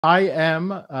I am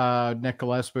Nick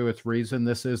Gillespie with Reason.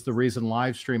 This is the Reason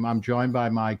live stream. I'm joined by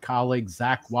my colleague,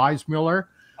 Zach Weissmueller.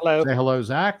 Hello. Say hello,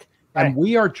 Zach. Hi. And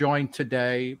we are joined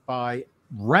today by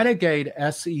Renegade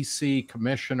SEC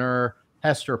Commissioner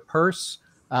Hester Peirce,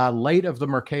 late of the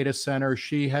Mercatus Center.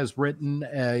 She has written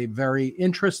a very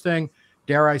interesting,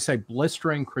 dare I say,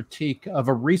 blistering critique of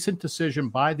a recent decision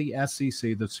by the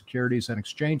SEC, the Securities and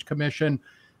Exchange Commission,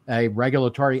 a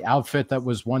regulatory outfit that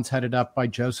was once headed up by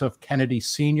Joseph Kennedy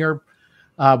Sr.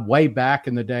 Way back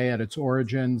in the day at its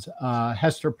origins.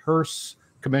 Hester Peirce,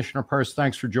 Commissioner Peirce,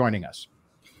 thanks for joining us.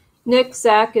 Nick,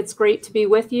 Zach, it's great to be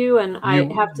with you. And I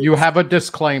have to. You have a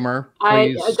disclaimer.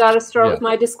 I got to start with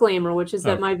my disclaimer, which is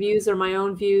that my views are my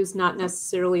own views, not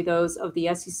necessarily those of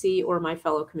the SEC or my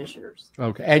fellow commissioners.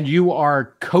 Okay. And you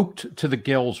are coked to the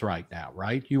gills right now,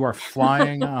 right? You are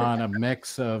flying on a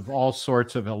mix of all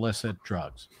sorts of illicit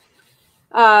drugs.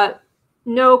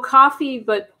 No coffee,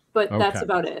 but that's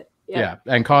about it. Yeah.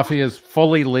 And coffee is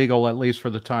fully legal, at least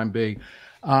for the time being.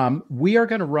 We are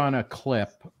going to run a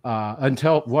clip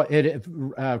until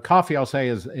coffee, I'll say,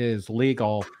 is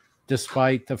legal,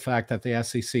 despite the fact that the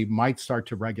SEC might start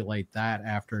to regulate that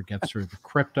after it gets through the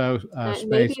crypto space.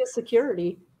 Maybe a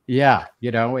security. Yeah,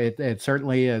 you know, it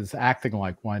certainly is acting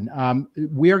like one.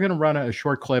 We are going to run a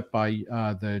short clip by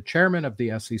the chairman of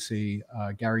the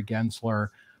SEC, Gary Gensler,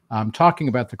 talking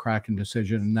about the Kraken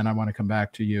decision, and then I want to come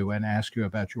back to you and ask you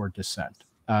about your dissent.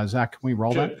 Zach, can we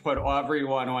roll that? Should put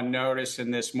everyone on notice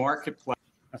in this marketplace.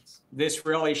 This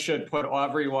really should put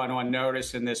everyone on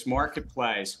notice in this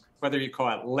marketplace, whether you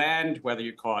call it lend, whether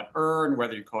you call it earn,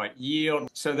 whether you call it yield.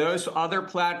 So those other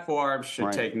platforms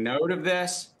should take note of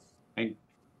this and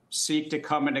seek to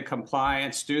come into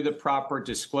compliance, do the proper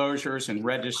disclosures and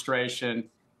registration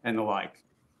and the like.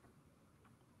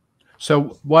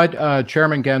 So what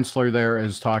Chairman Gensler there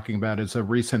is talking about is a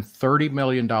recent $30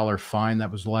 million fine that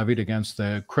was levied against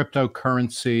the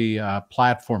cryptocurrency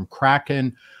platform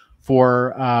Kraken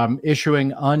for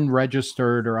issuing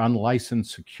unregistered or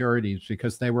unlicensed securities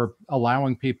because they were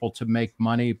allowing people to make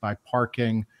money by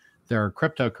parking their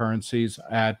cryptocurrencies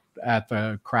at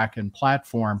the Kraken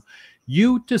platform.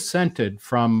 You dissented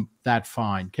from that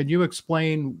fine. Can you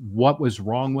explain what was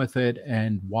wrong with it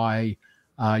and why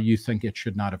you think it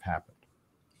should not have happened?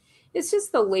 It's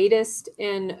just the latest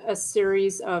in a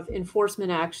series of enforcement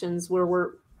actions where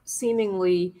we're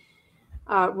seemingly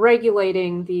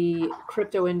regulating the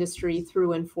crypto industry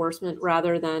through enforcement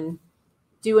rather than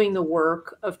doing the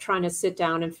work of trying to sit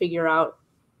down and figure out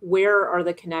where are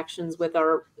the connections with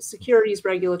our securities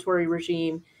regulatory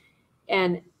regime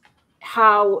and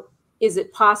how is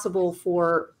it possible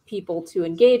for people to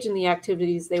engage in the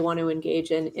activities they want to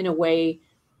engage in a way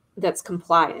that's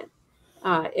compliant.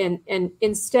 And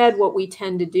instead, what we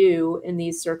tend to do in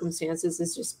these circumstances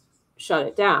is just shut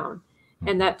it down.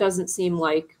 And that doesn't seem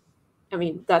like, I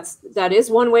mean, that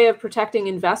is one way of protecting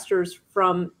investors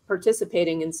from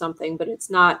participating in something, but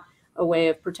it's not a way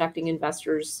of protecting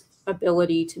investors'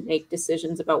 ability to make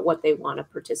decisions about what they want to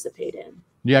participate in.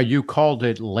 Yeah, you called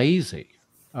it lazy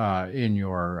in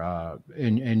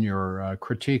your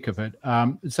critique of it.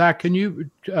 Zach, can you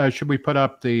should we put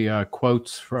up the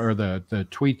quotes or the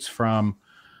tweets from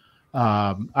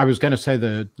I was going to say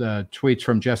the tweets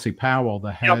from Jesse Powell,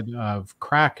 the head of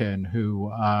Kraken,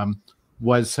 who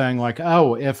was saying like,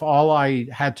 oh, if all I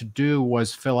had to do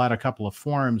was fill out a couple of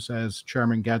forms, as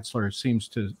Chairman Gensler seems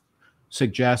to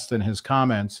suggest in his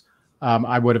comments,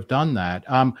 I would have done that.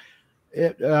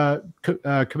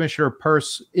 Commissioner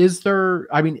Peirce, is there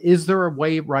a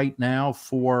way right now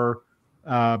for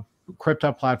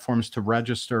crypto platforms to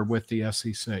register with the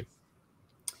SEC?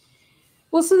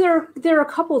 Well, so there are a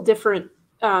couple different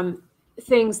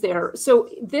things there. So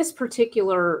this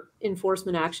particular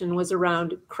enforcement action was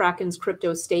around Kraken's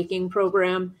crypto staking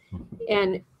program.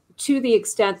 And to the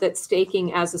extent that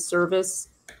staking as a service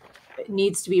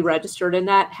needs to be registered, and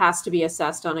that has to be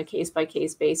assessed on a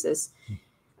case-by-case basis,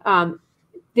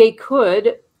 they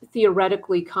could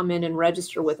theoretically come in and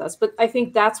register with us. But I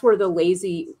think that's where the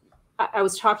lazy, I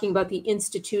was talking about the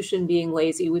institution being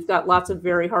lazy. We've got lots of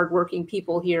very hardworking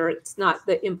people here. It's not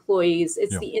the employees,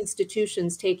 it's the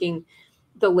institutions taking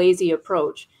the lazy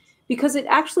approach, because it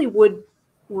actually would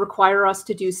require us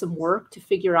to do some work to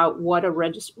figure out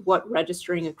what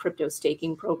registering a crypto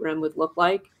staking program would look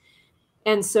like.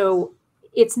 And so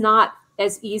it's not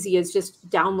as easy as just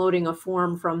downloading a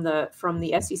form from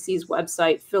the SEC's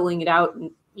website, filling it out, and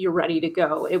you're ready to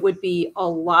go. It would be a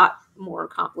lot more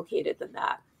complicated than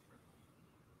that.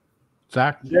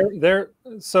 Zach?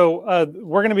 So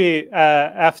we're going to be,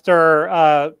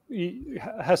 after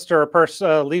Hester Peirce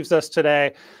leaves us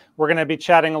today, we're going to be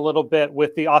chatting a little bit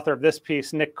with the author of this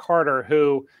piece, Nick Carter,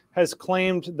 who has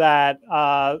claimed that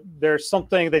there's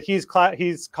something that he's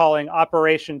calling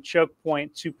Operation Choke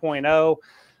Point 2.0.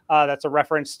 That's a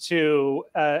reference to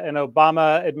an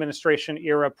Obama administration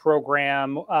era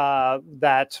program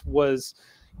that was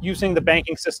using the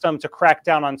banking system to crack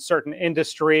down on certain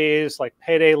industries like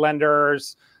payday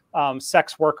lenders,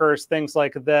 sex workers, things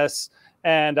like this.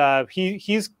 And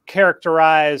he's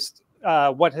characterized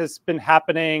what has been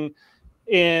happening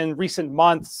in recent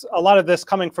months, a lot of this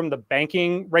coming from the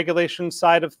banking regulation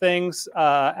side of things,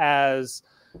 as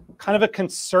kind of a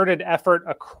concerted effort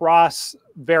across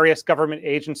various government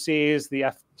agencies, the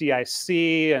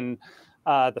FDIC and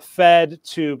the Fed,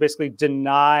 to basically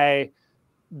deny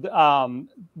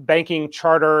banking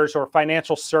charters or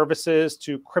financial services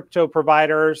to crypto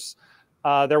providers.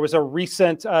 There was a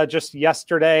recent, just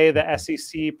yesterday, the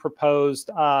SEC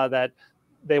proposed that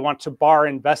they want to bar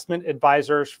investment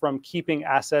advisors from keeping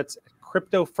assets at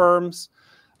crypto firms.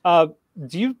 Do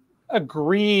you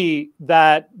agree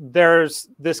that there's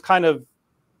this kind of,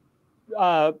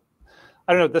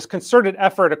 this concerted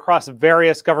effort across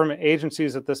various government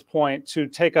agencies at this point to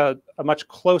take a much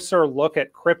closer look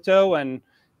at crypto? And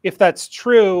if that's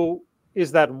true,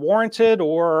 is that warranted,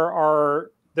 or are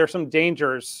there some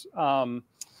dangers in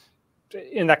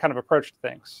that kind of approach to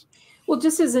things? Well,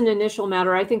 just as an initial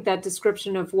matter, I think that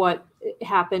description of what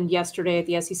happened yesterday at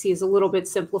the SEC is a little bit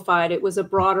simplified. It was a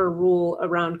broader rule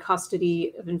around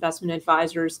custody of investment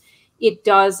advisors. It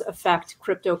does affect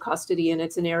crypto custody, and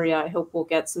it's an area I hope we'll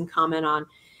get some comment on.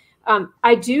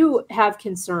 I do have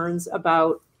concerns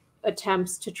about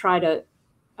attempts to try to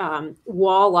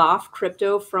wall off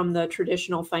crypto from the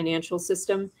traditional financial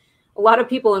system. A lot of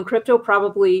people in crypto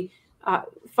probably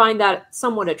find that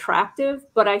somewhat attractive,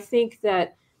 but I think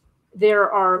that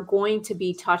there are going to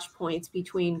be touch points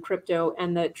between crypto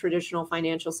and the traditional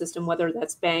financial system, whether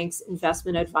that's banks,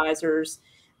 investment advisors,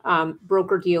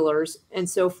 broker dealers, and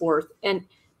so forth. And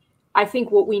I think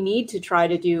what we need to try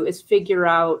to do is figure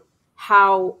out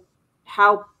how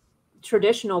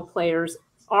traditional players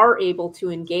are able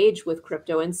to engage with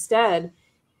crypto. Instead,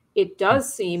 it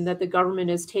does seem that the government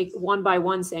is one by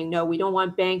one saying, no, we don't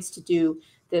want banks to do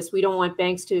this. We don't want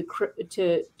banks to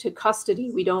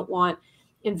custody. We don't want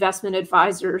investment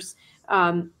advisors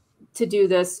to do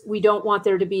this. We don't want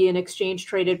there to be an exchange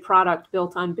traded product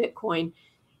built on Bitcoin.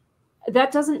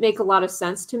 That doesn't make a lot of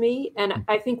sense to me. And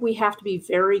I think we have to be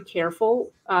very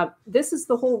careful. This is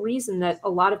the whole reason that a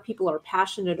lot of people are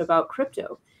passionate about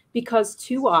crypto, because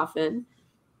too often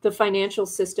the financial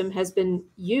system has been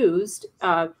used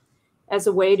as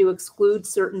a way to exclude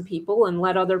certain people and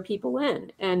let other people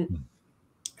in. And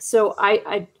so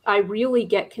I really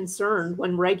get concerned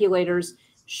when regulators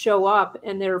show up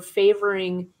and they're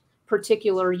favoring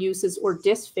particular uses or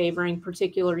disfavoring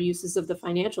particular uses of the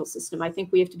financial system. I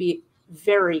think we have to be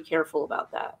very careful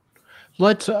about that.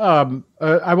 Let's. I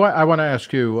want to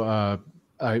ask you,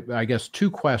 I guess, two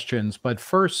questions. But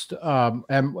first,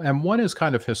 and one is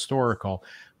kind of historical.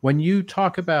 When you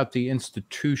talk about the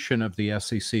institution of the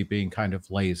SEC being kind of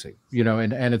lazy,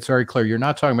 and it's very clear you're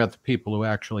not talking about the people who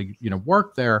actually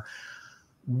work there.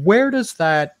 Where does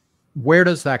that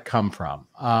come from?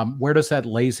 Where does that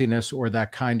laziness or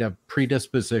that kind of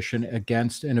predisposition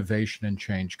against innovation and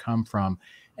change come from?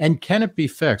 And can it be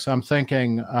fixed? I'm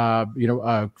thinking,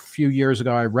 a few years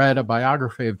ago, I read a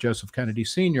biography of Joseph Kennedy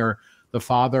Sr., the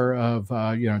father of,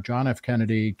 John F.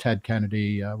 Kennedy, Ted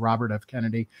Kennedy, Robert F.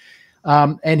 Kennedy.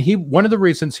 And one of the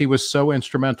reasons he was so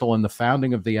instrumental in the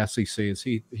founding of the SEC is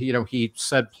he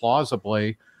said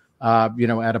plausibly,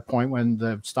 at a point when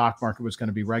the stock market was going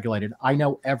to be regulated, I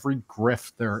know every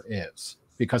grift there is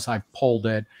because I've pulled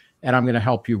it, and I'm going to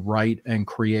help you write and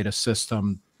create a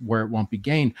system where it won't be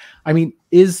gained. I mean,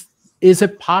 is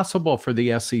it possible for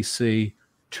the SEC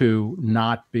to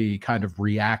not be kind of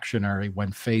reactionary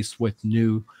when faced with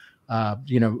new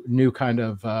kind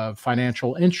of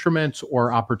financial instruments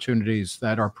or opportunities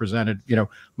that are presented,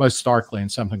 most starkly in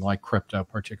something like crypto,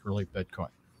 particularly Bitcoin?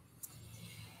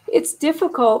 It's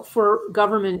difficult for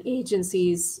government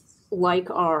agencies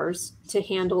like ours to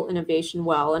handle innovation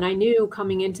well. And I knew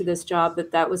coming into this job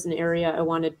that was an area I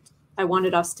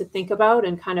wanted us to think about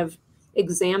and kind of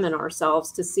examine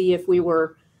ourselves to see if we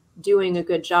were doing a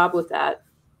good job with that.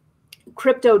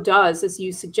 Crypto does, as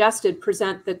you suggested,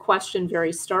 present the question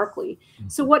very starkly.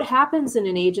 So what happens in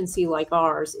an agency like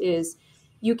ours is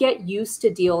you get used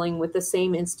to dealing with the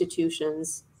same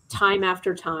institutions time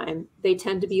after time. They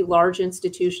tend to be large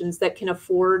institutions that can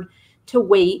afford to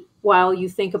wait while you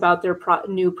think about their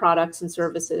new products and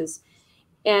services.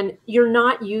 And you're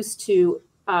not used to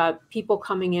people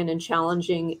coming in and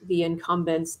challenging the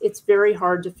incumbents, it's very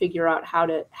hard to figure out how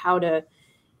to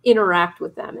interact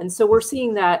with them. And so we're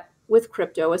seeing that with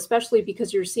crypto, especially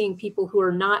because you're seeing people who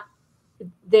are not,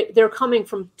 they're coming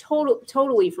from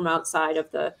totally from outside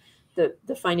of the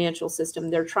financial system.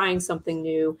 They're trying something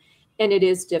new, and it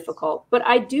is difficult. But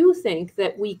I do think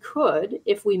that we could,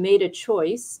 if we made a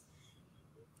choice,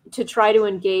 to try to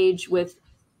engage with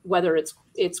whether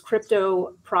it's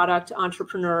crypto product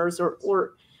entrepreneurs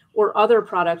or other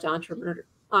product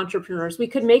entrepreneurs. We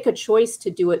could make a choice to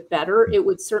do it better. It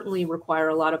would certainly require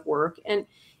a lot of work. And,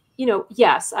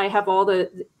 yes, I have all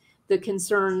the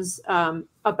concerns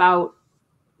about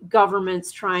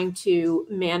governments trying to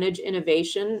manage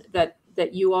innovation that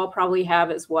you all probably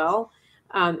have as well.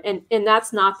 And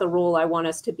that's not the role I want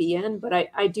us to be in, but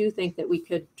I do think that we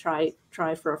could try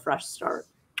for a fresh start.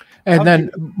 And then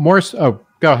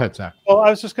go ahead, Zach. Well, I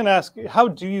was just going to ask, how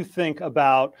do you think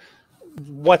about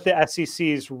what the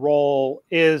SEC's role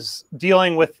is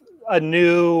dealing with a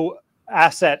new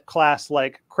asset class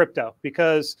like crypto?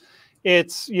 Because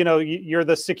it's, you're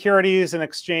the Securities and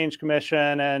Exchange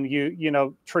Commission, and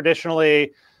you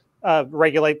traditionally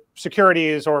regulate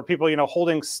securities or people,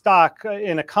 holding stock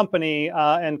in a company,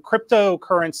 and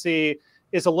cryptocurrency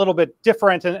is a little bit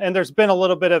different. And there's been a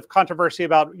little bit of controversy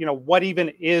about, what even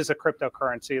is a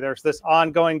cryptocurrency. There's this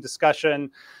ongoing discussion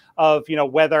of,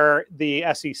 whether the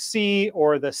SEC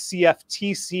or the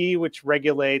CFTC, which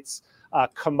regulates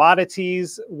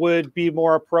commodities, would be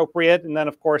more appropriate. And then,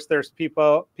 of course, there's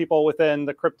people within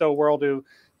the crypto world who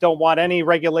don't want any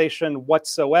regulation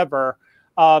whatsoever.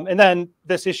 And then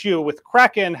this issue with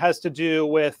Kraken has to do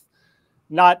with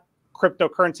not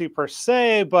cryptocurrency per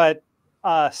se, but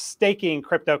staking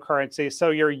cryptocurrency. So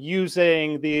you're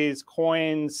using these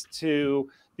tokens to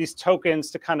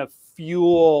kind of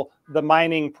fuel the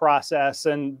mining process.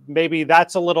 And maybe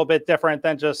that's a little bit different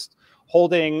than just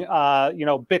holding,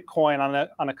 Bitcoin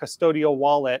on a custodial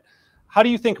wallet. How do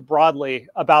you think broadly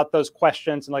about those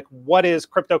questions, and what is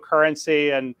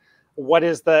cryptocurrency and what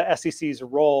is the SEC's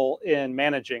role in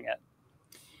managing it?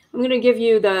 I'm going to give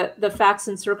you the facts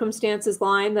and circumstances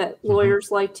line that lawyers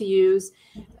like to use.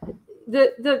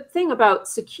 The thing about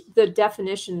the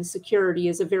definition security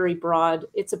is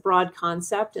it's a broad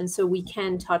concept. And so we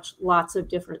can touch lots of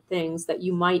different things that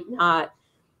you might not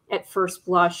at first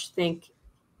blush think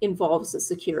involves a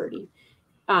security.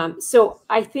 So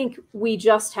I think we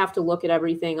just have to look at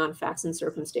everything on facts and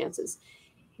circumstances.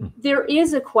 There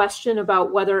is a question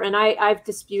about whether, and I've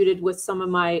disputed with some of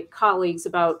my colleagues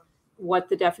about what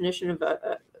the definition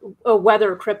of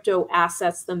whether crypto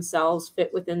assets themselves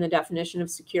fit within the definition of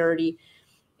security.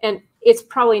 And it's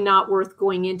probably not worth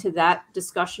going into that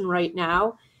discussion right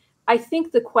now. I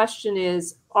think the question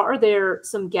is, are there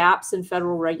some gaps in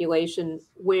federal regulation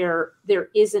where there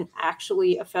isn't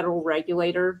actually a federal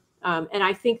regulator? And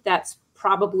I think that's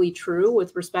probably true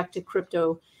with respect to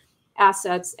crypto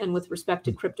assets and with respect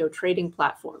to crypto trading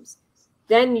platforms.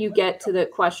 Then you get to the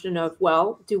question of,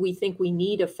 well, do we think we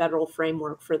need a federal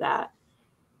framework for that?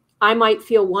 I might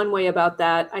feel one way about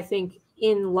that. I think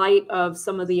in light of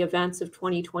some of the events of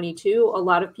 2022, a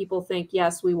lot of people think,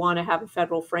 yes, we want to have a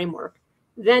federal framework.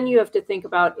 Then you have to think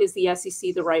about, is the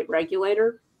SEC the right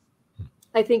regulator?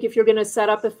 I think if you're going to set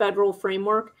up a federal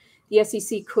framework, the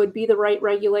SEC could be the right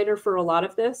regulator for a lot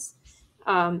of this.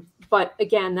 But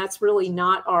again, that's really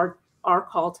not our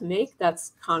call to make.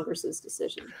 That's Congress's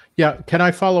decision. Yeah. Can I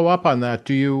follow up on that?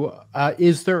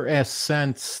 Is there a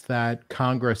sense that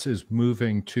Congress is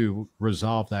moving to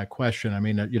resolve that question? I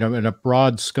mean, in a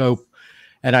broad scope,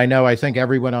 and I think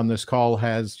everyone on this call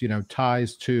has,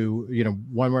 ties to,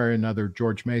 one way or another,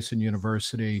 George Mason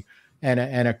University, and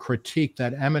a critique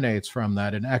that emanates from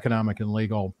that, an economic and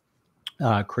legal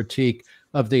critique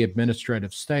of the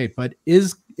administrative state. But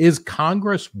is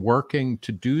Congress working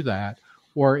to do that?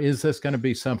 Or is this going to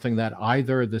be something that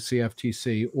either the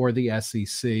CFTC or the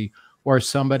SEC or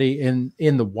somebody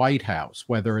in the White House,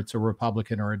 whether it's a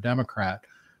Republican or a Democrat,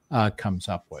 comes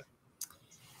up with?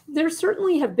 There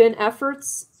certainly have been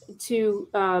efforts to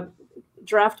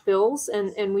draft bills,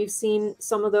 and we've seen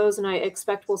some of those, and I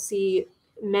expect we'll see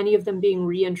many of them being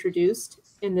reintroduced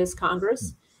in this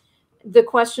Congress. The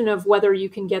question of whether you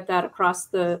can get that across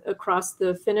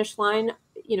the finish line,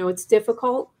 it's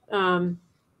difficult.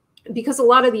 Because a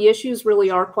lot of the issues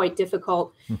really are quite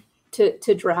difficult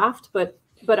to draft, but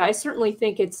I certainly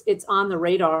think it's on the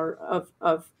radar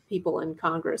of people in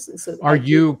Congress. And so, are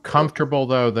you comfortable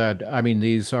though that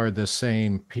these are the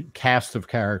same cast of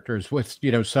characters with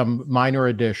some minor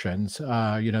additions?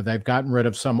 They've gotten rid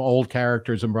of some old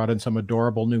characters and brought in some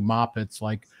adorable new Moppets,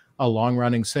 like a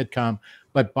long-running sitcom.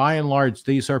 But by and large,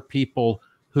 these are people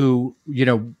who,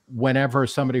 whenever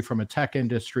somebody from a tech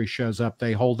industry shows up,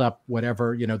 they hold up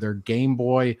whatever, their Game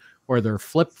Boy or their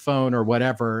flip phone or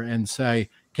whatever and say,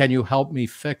 can you help me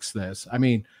fix this? I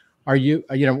mean, are you,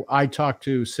 I talked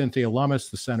to Cynthia Lummis,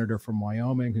 the senator from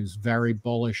Wyoming, who's very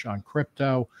bullish on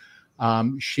crypto.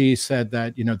 She said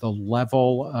that, the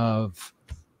level of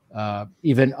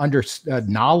even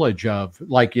knowledge of,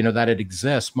 that it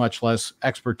exists, much less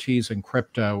expertise in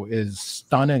crypto, is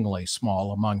stunningly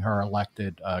small among her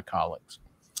elected colleagues.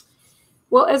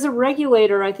 Well, as a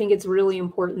regulator, I think it's really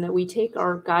important that we take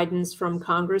our guidance from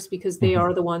Congress, because they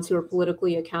are the ones who are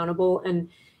politically accountable. And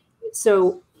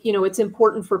so, it's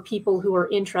important for people who are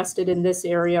interested in this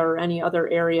area or any other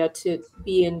area to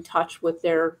be in touch with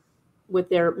their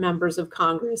members of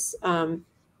Congress.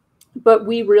 But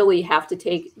we really have to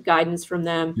take guidance from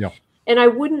them. Yeah. And I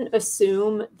wouldn't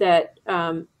assume that,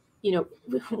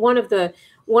 one of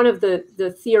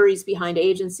the theories behind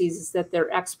agencies is that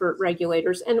they're expert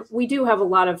regulators. And we do have a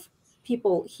lot of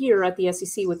people here at the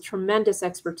SEC with tremendous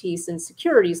expertise in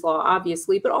securities law,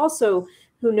 obviously, but also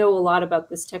who know a lot about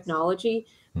this technology.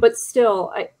 But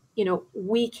still,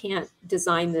 we can't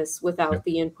design this without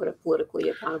the input of politically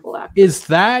accountable actors.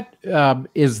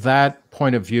 Is that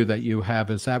point of view that you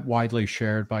have, is that widely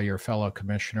shared by your fellow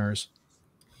commissioners?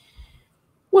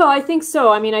 Well, I think so.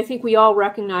 I mean, I think we all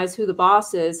recognize who the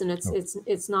boss is, and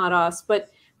it's not us. But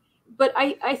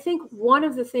I think one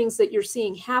of the things that you're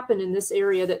seeing happen in this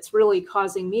area that's really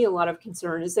causing me a lot of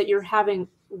concern is that you're having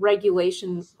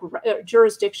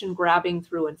jurisdiction grabbing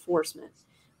through enforcement.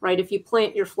 Right? If you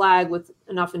plant your flag with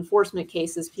enough enforcement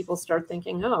cases, people start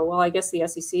thinking, oh, well, I guess the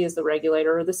SEC is the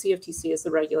regulator or the CFTC is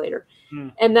the regulator.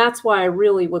 And that's why I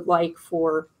really would like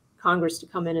for Congress to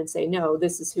come in and say, no,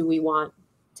 this is who we want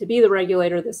to be the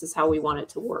regulator. This is how we want it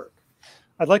to work.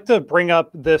 I'd like to bring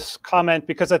up this comment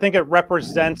because I think it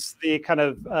represents the kind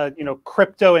of,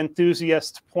 crypto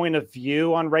enthusiast point of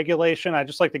view on regulation. I'd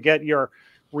just like to get your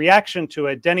reaction to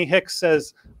it. Denny Hicks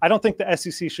says, I don't think the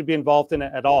SEC should be involved in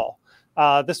it at all.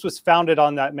 This was founded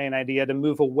on that main idea to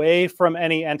move away from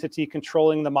any entity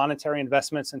controlling the monetary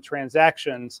investments and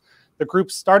transactions. The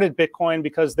group started Bitcoin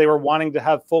because they were wanting to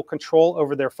have full control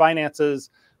over their finances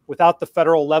without the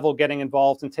federal level getting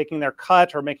involved and taking their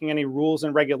cut or making any rules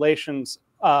and regulations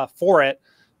for it,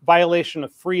 violation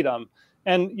of freedom.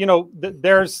 And,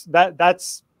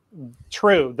 that's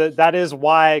true. That is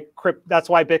why that's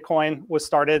why Bitcoin was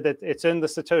started. It's in the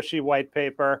Satoshi white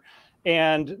paper.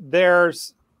 And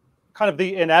there's kind of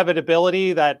the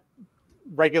inevitability that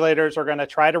regulators are going to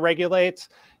try to regulate.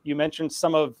 You mentioned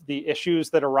some of the issues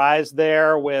that arise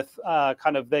there with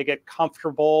they get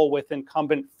comfortable with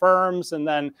incumbent firms and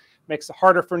then makes it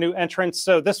harder for new entrants.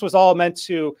 So this was all meant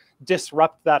to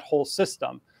disrupt that whole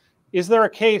system. Is there a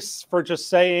case for just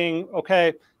saying,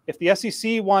 okay, if the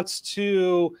SEC wants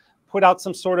to put out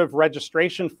some sort of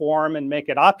registration form and make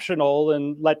it optional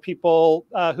and let people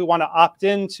who want to opt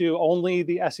into only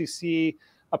the SEC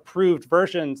approved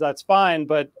versions, that's fine,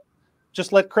 but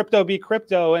just let crypto be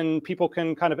crypto and people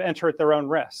can kind of enter at their own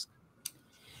risk?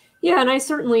 Yeah, and I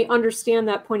certainly understand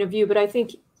that point of view, but I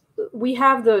think we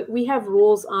have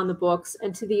rules on the books,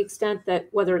 and to the extent that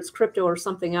whether it's crypto or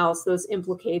something else, those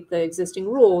implicate the existing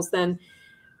rules, then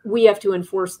we have to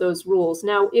enforce those rules.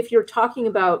 Now, if you're talking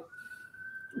about,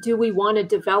 do we want to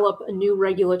develop a new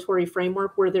regulatory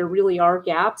framework where there really are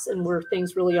gaps and where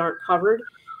things really aren't covered,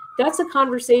 that's a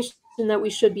conversation that we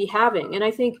should be having. And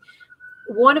I think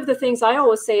one of the things I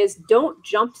always say is don't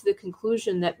jump to the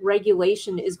conclusion that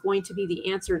regulation is going to be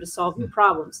the answer to solve your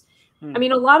problems. I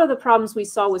mean, a lot of the problems we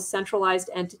saw with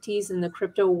centralized entities in the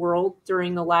crypto world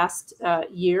during the last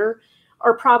year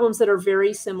are problems that are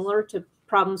very similar to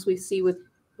problems we've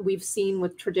seen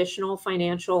with traditional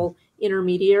financial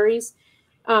intermediaries.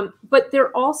 But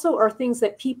there also are things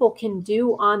that people can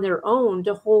do on their own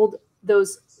to hold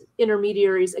those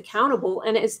intermediaries accountable.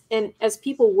 And as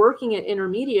people working at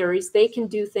intermediaries, they can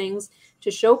do things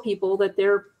to show people that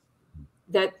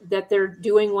they're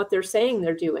doing what they're saying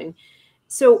they're doing.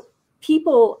 So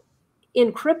people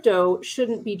in crypto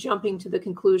shouldn't be jumping to the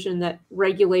conclusion that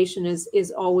regulation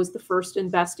is always the first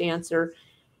and best answer.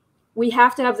 We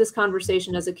have to have this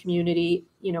conversation as a community.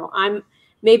 I'm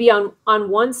maybe on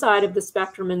one side of the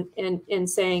spectrum and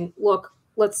saying, look,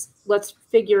 let's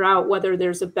figure out whether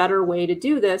there's a better way to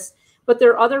do this. But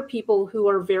there are other people who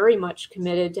are very much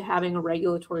committed to having a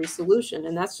regulatory solution.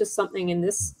 And that's just something in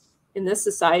this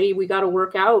society we got to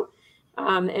work out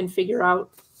and figure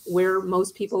out where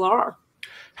most people are.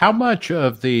 How much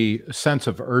of the sense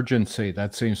of urgency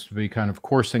that seems to be kind of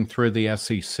coursing through the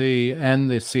SEC and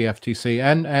the CFTC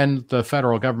and the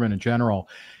federal government in general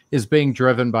is being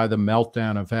driven by the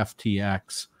meltdown of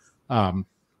FTX?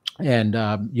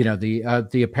 you know,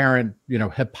 the apparent, you know,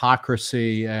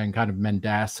 hypocrisy and kind of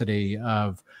mendacity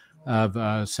of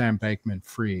Sam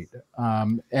Bankman-Fried.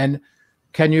 And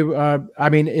can you, I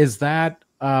mean, is that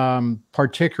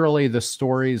particularly the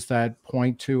stories that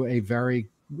point to a very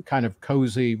kind of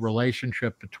cozy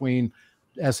relationship between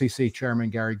SEC Chairman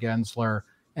Gary Gensler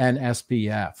and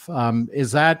SBF?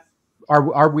 Is that,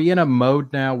 are we in a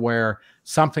mode now where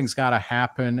something's got to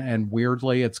happen, and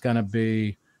weirdly it's going to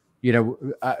be, you know,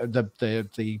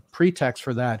 the pretext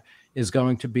for that is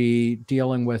going to be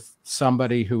dealing with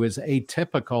somebody who is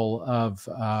atypical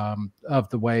of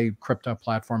the way crypto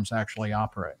platforms actually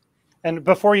operate? And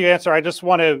before you answer, I just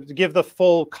want to give the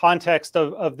full context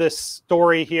of this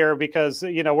story here, because,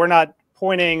 you know, we're not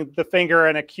pointing the finger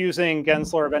and accusing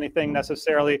Gensler of anything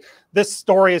necessarily. This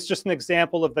story is just an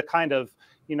example of the kind of,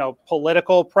 you know,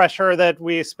 political pressure that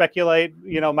we speculate,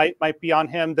 you know, might be on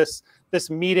him. This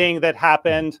meeting that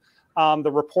happened,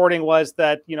 the reporting was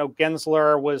that, you know,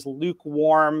 Gensler was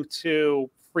lukewarm to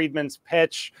Friedman's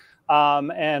pitch,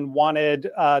 and wanted,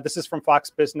 this is from Fox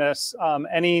Business,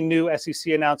 any new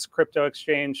SEC announced crypto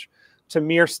exchange to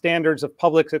mere standards of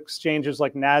public exchanges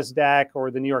like NASDAQ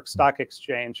or the New York Stock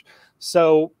Exchange.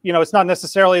 So, you know, it's not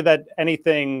necessarily that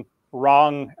anything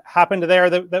wrong happened there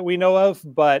that we know of,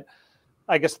 but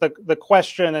I guess the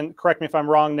question, and correct me if I'm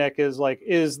wrong, Nick, is like,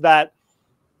 is that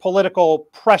political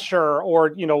pressure,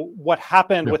 or, you know, what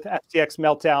happened with FTX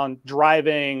meltdown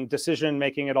driving decision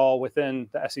making at all within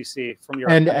the SEC from your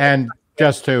and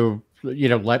just to, you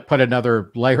know, put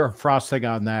another layer of frosting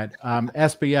on that,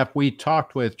 SBF, we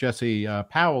talked with Jesse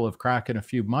Powell of Kraken a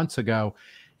few months ago,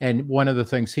 and one of the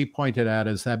things he pointed out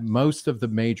is that most of the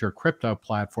major crypto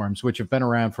platforms, which have been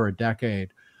around for a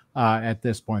decade at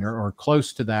this point, or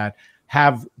close to that,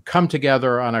 have come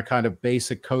together on a kind of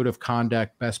basic code of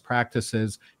conduct, best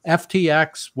practices.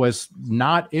 FTX was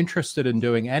not interested in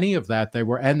doing any of that. They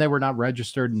were not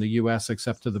registered in the US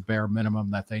except to the bare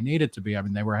minimum that they needed to be. I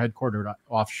mean, they were headquartered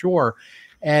offshore,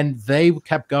 and they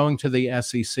kept going to the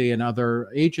SEC and other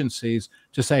agencies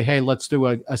to say, hey, let's do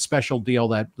a special deal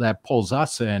that pulls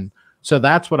us in. So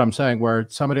that's what I'm saying, where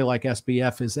somebody like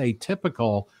SBF is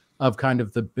atypical of kind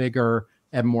of the bigger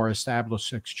and more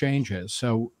established exchanges.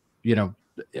 So, you know,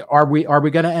 are we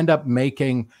going to end up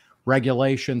making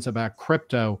regulations about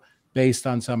crypto based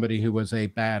on somebody who was a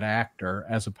bad actor,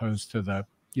 as opposed to the,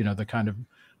 you know, the kind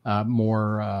of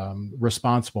more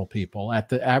responsible people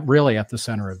really at the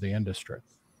center of the industry?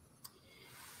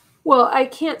 Well, I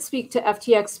can't speak to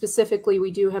FTX specifically. We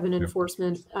do have an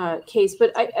enforcement case,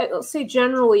 but I'll say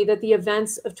generally that the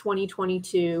events of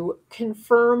 2022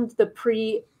 confirmed the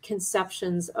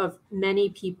preconceptions of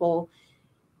many people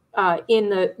in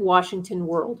the Washington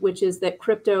world, which is that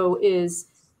crypto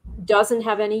doesn't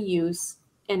have any use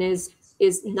and is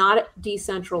not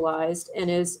decentralized and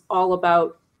is all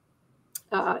about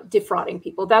defrauding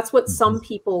people. That's what some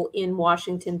people in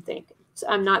Washington think. So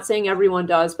I'm not saying everyone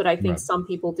does, but I think some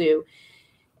people do.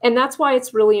 And that's why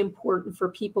it's really important for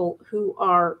people who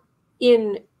are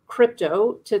in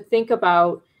crypto to think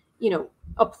about, you know,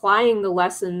 applying the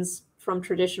lessons from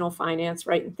traditional finance,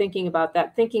 right? And thinking about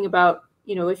that, thinking about,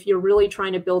 you know, if you're really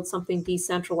trying to build something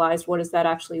decentralized, what does that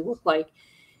actually look like?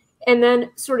 And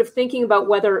then sort of thinking about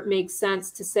whether it makes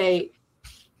sense to say,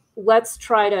 let's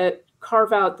try to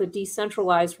carve out the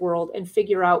decentralized world and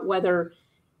figure out whether,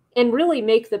 and really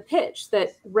make the pitch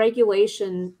that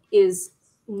regulation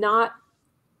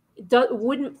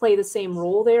wouldn't play the same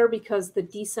role there, because the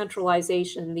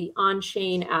decentralization, the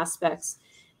on-chain aspects,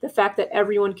 the fact that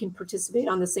everyone can participate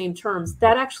on the same terms,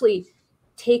 that actually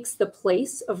takes the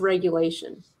place of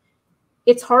regulation.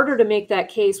 It's harder to make that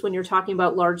case when you're talking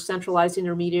about large centralized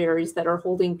intermediaries that are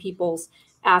holding people's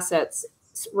assets,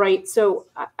 right? So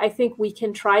I think we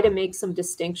can try to make some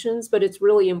distinctions, but it's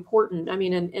really important. I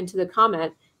mean, and to the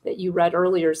comment that you read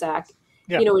earlier, Zach,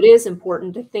 you know, it is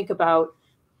important to think about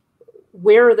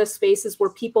where are the spaces where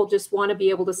people just want to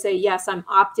be able to say, yes, I'm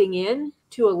opting in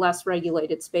to a less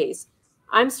regulated space.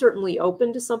 I'm certainly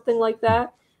open to something like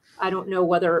that. I don't know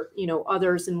whether, you know,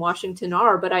 others in Washington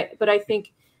are, but I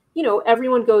think, you know,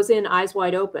 everyone goes in eyes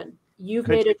wide open. You've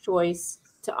made a choice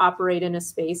to operate in a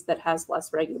space that has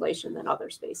less regulation than other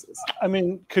spaces. I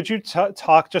mean, could you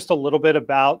talk just a little bit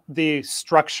about the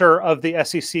structure of the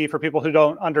SEC for people who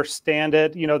don't understand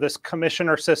it? You know, this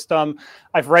commissioner system.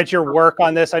 I've read your work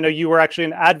on this. I know you were actually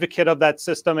an advocate of that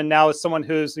system, and now as someone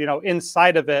who's, you know,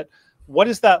 inside of it, what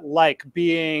is that like,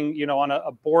 being, you know, on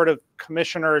a board of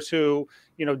commissioners who,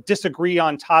 you know, disagree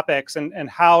on topics, and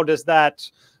how does that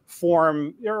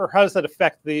form, or how does that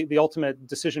affect the ultimate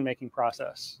decision-making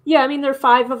process? Yeah, I mean, there are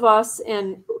 5 of us,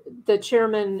 and the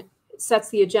chairman sets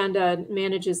the agenda and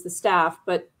manages the staff.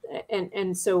 But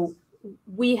and so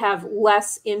we have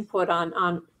less input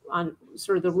on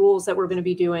sort of the rules that we're going to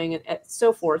be doing and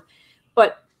so forth.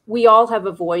 But we all have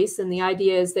a voice, and the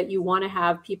idea is that you want to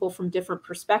have people from different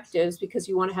perspectives because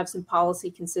you want to have some policy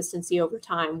consistency over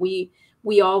time. We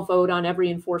all vote on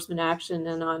every enforcement action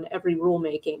and on every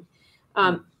rulemaking.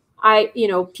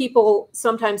 People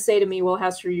sometimes say to me, well,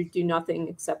 Hester, you do nothing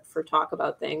except for talk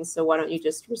about things, so why don't you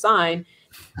just resign?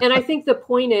 And I think the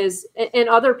point is, and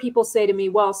other people say to me,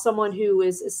 well, someone who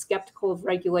is as skeptical of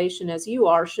regulation as you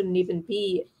are shouldn't even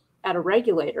be at a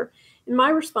regulator. And my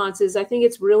response is, I think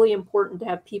it's really important to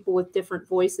have people with different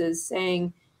voices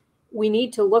saying, we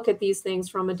need to look at these things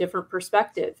from a different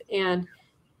perspective. And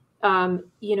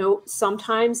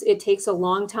sometimes it takes a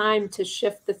long time to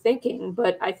shift the thinking,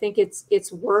 but I think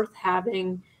it's worth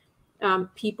having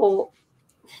people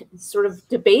sort of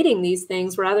debating these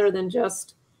things rather than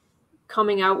just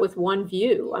coming out with one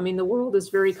view. I mean, the world is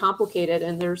very complicated,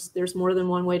 and there's more than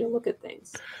one way to look at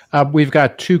things. We've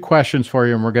got two questions for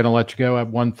you, and we're going to let you go at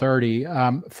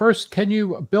 1:30. First, can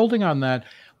you, building on that,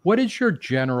 what is your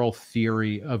general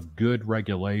theory of good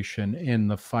regulation in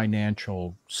the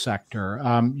financial sector?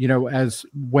 As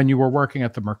when you were working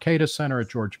at the Mercatus Center at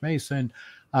George Mason,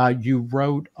 you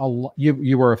wrote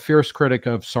you were a fierce critic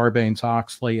of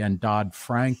Sarbanes-Oxley and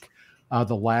Dodd-Frank,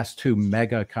 the last two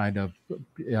mega kind of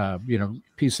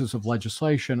pieces of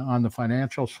legislation on the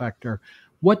financial sector.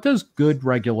 What does good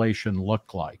regulation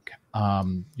look like?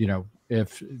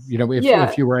 If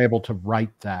you were able to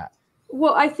write that.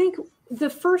 Well, I think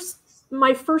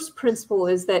my first principle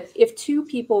is that if two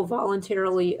people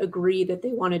voluntarily agree that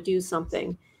they want to do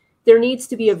something, there needs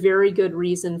to be a very good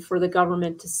reason for the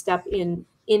government to step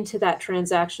into that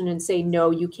transaction and say,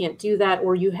 no, you can't do that,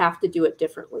 or you have to do it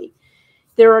differently.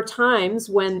 There are times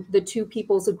when the two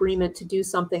people's agreement to do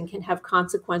something can have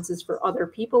consequences for other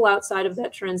people outside of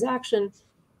that transaction.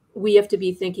 We have to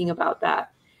be thinking about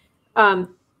that.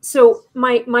 So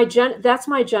that's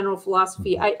my general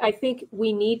philosophy. I think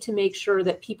we need to make sure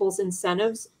that people's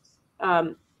incentives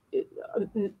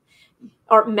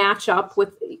match up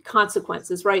with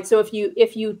consequences, right? So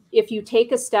if you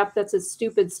take a step that's a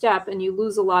stupid step and you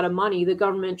lose a lot of money, the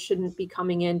government shouldn't be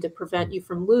coming in to prevent you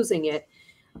from losing it.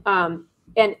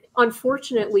 And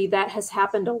unfortunately, that has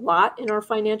happened a lot in our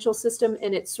financial system,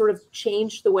 and it's sort of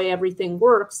changed the way everything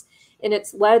works. And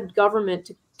it's led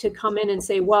government to come in and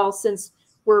say, well, since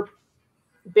we're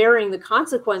bearing the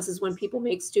consequences when people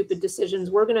make stupid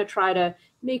decisions, we're going to try to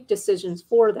make decisions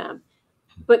for them.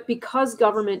 But because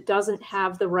government doesn't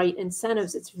have the right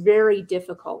incentives, it's very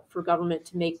difficult for government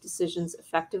to make decisions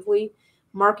effectively.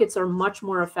 Markets are much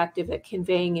more effective at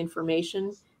conveying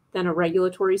information than a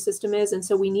regulatory system is. And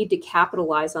so we need to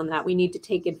capitalize on that. We need to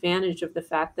take advantage of the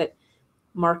fact that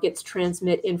markets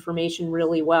transmit information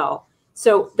really well.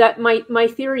 So that my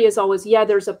theory is always,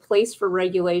 there's a place for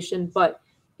regulation, but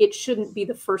it shouldn't be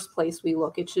the first place we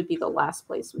look. It should be the last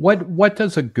place we look. What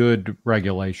does a good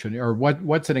regulation, or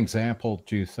what's an example,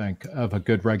 do you think, of a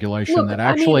good regulation that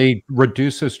actually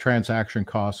reduces transaction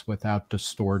costs without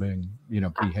distorting,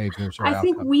 behaviors or outcomes? I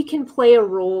think we can play a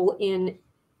role in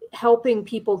helping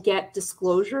people get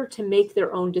disclosure to make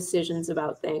their own decisions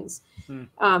about things.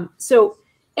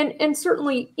 And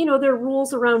certainly, there are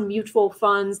rules around mutual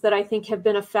funds that I think have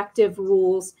been effective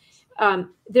rules.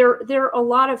 There are a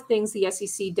lot of things the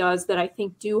SEC does that I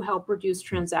think do help reduce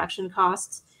transaction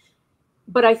costs.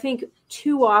 But I think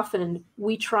too often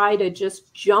we try to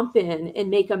just jump in and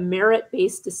make a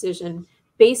merit-based decision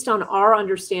based on our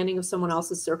understanding of someone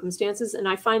else's circumstances. And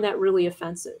I find that really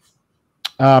offensive.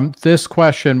 This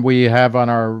question we have on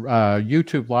our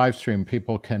YouTube live stream,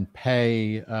 people can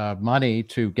pay money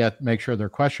to make sure their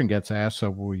question gets asked. So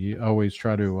we always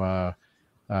try to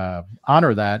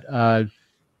honor that.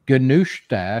 Guinness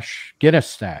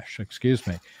Stash, excuse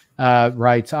me,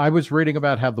 writes, I was reading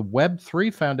about how the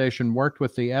Web3 Foundation worked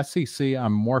with the SEC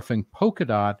on morphing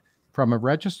Polkadot from a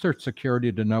registered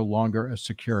security to no longer a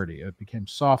security. It became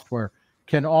software.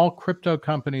 Can all crypto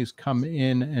companies come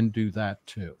in and do that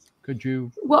too? Could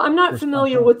you? Well, I'm not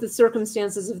familiar with the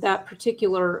circumstances of that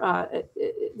particular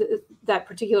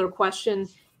question.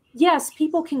 Yes,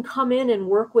 people can come in and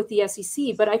work with the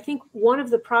SEC, but I think one of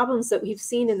the problems that we've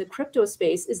seen in the crypto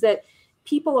space is that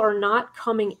people are not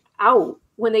coming out.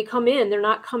 When they come in, they're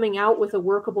not coming out with a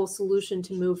workable solution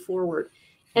to move forward.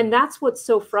 And that's what's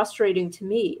so frustrating to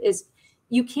me is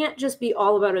you can't just be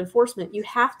all about enforcement. You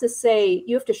have to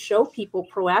show people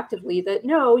proactively that,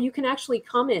 no, you can actually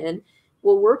come in.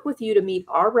 We'll work with you to meet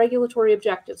our regulatory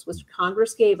objectives, which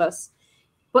Congress gave us,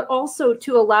 but also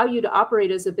to allow you to operate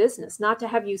as a business, not to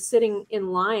have you sitting in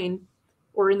line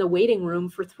or in the waiting room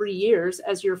for 3 years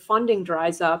as your funding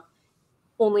dries up,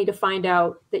 only to find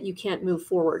out that you can't move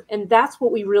forward. And that's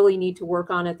what we really need to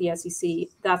work on at the SEC.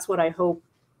 That's what I hope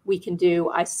we can do.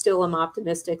 I still am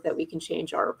optimistic that we can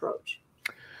change our approach.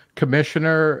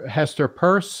 Commissioner Hester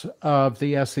Peirce of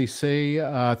the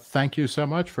SEC, thank you so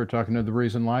much for talking to the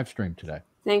Reason live stream today.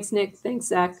 Thanks, Nick. Thanks,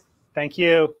 Zach. Thank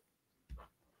you.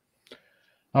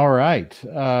 All right.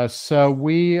 So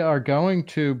we are going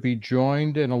to be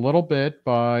joined in a little bit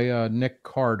by Nick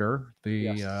Carter,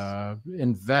 the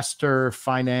investor,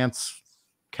 finance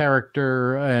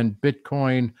character, and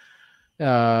Bitcoin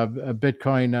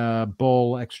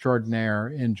bull extraordinaire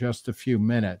in just a few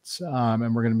minutes.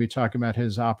 And we're going to be talking about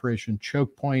his Operation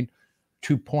Choke Point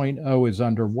 2.0 is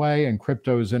underway, and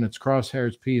crypto is in its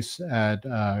crosshairs piece at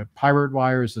Pirate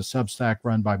Wires, the Substack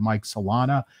run by Mike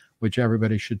Solana, which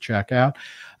everybody should check out.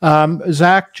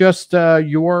 Zach, just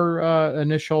your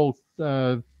initial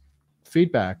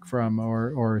feedback from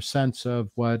or sense of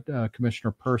what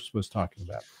Commissioner Peirce was talking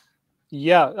about.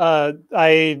 Yeah,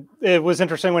 it was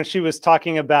interesting when she was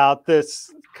talking about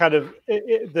this kind of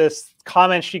this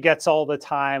comment she gets all the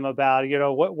time about, you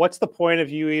know, what's the point of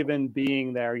you even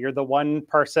being there? You're the one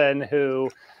person who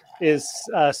is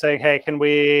saying, hey, can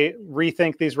we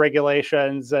rethink these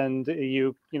regulations? And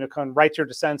you can write your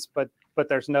dissents, but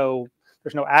there's no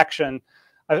action.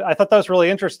 I thought that was really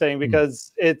interesting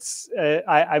because it's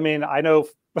I mean, I know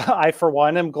I, for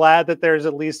one, am glad that there's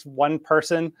at least one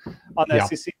person on the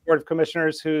SEC Board of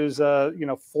Commissioners who's,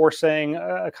 forcing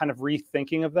a kind of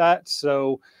rethinking of that.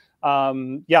 So,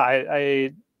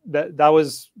 that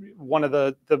was one of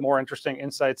the more interesting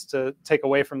insights to take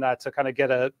away from that, to kind of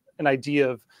get an idea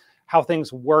of how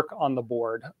things work on the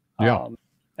board. And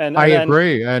I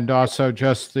agree. And also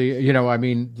just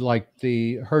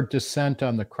her dissent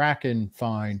on the Kraken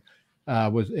fine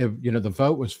the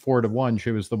vote was 4-1.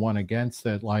 She was the one against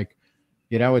it.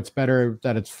 It's better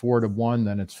that it's 4-1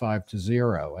 than it's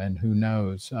 5-0. And who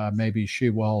knows, maybe she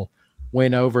will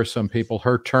win over some people.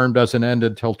 Her term doesn't end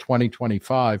until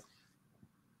 2025.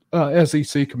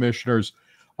 SEC commissioners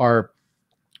are,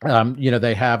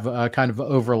 they have kind of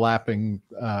overlapping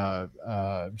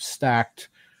stacked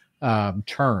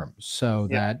terms, so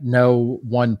that no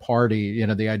one party,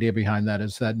 the idea behind that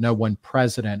is that no one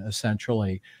president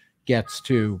essentially gets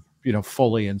to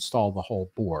fully install the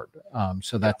whole board,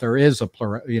 so that there is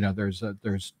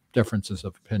there's differences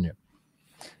of opinion.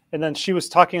 And then she was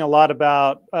talking a lot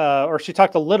about, or she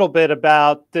talked a little bit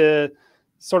about the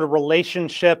sort of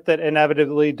relationship that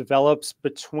inevitably develops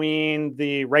between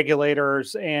the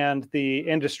regulators and the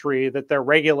industry that they're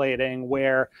regulating,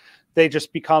 where they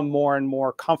just become more and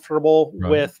more comfortable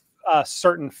with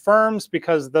certain firms,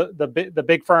 because the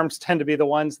big firms tend to be the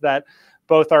ones that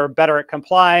both are better at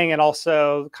complying and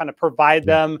also kind of provide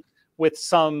them with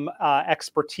some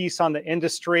expertise on the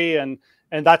industry. And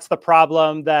that's the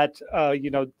problem that,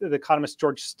 the economist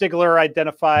George Stigler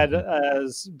identified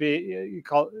as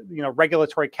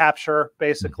regulatory capture,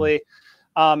 basically.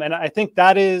 And I think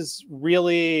that is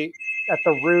really at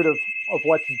the root of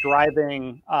what's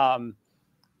driving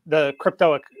the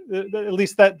crypto, at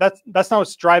least that's not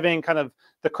what's driving kind of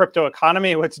the crypto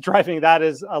economy. What's driving that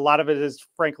is a lot of it is,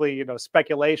 frankly,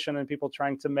 speculation and people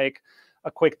trying to make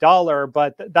a quick dollar.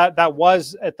 But that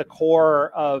was at the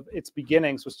core of its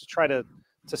beginnings, was to try to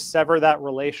sever that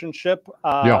relationship.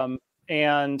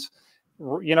 And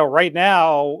right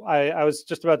now, I was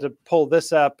just about to pull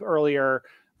this up earlier.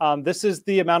 This is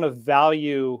the amount of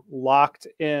value locked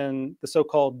in the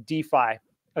so-called DeFi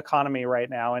economy right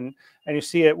now, and you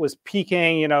see it was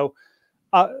peaking,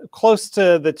 close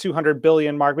to the 200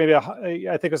 billion mark. Maybe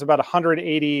I think it was about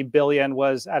 180 billion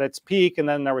was at its peak, and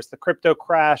then there was the crypto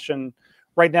crash, and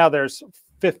right now there's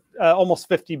almost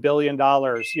 $50 billion,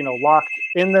 locked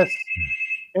in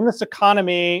this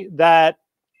economy that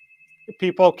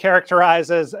people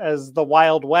characterize as the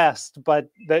Wild West. But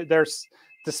there's,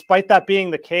 despite that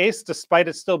being the case, despite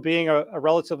it still being a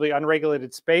relatively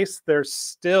unregulated space, there's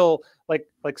still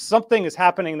like something is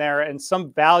happening there, and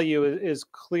some value is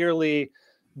clearly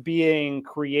being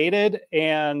created,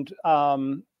 and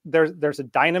there's a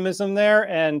dynamism there,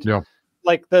 and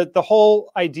the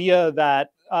whole idea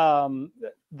that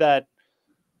that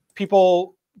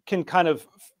people can kind of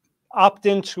opt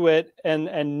into it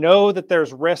and know that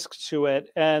there's risk to it,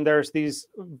 and there's this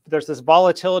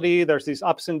volatility, there's these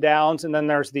ups and downs, and then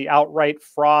there's the outright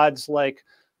frauds,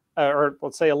 or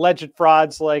let's say alleged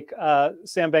frauds, like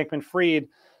Sam Bankman-Fried.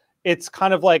 It's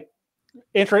kind of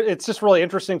it's just really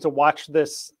interesting to watch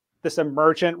this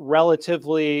emergent,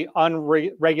 relatively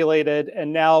unregulated,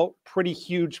 and now pretty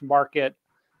huge market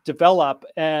develop.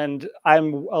 And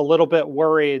I'm a little bit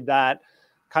worried that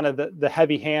kind of the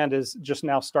heavy hand is just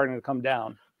now starting to come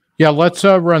down. Yeah, let's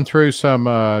run through some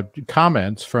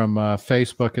comments from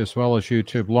Facebook as well as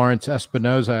YouTube. Lawrence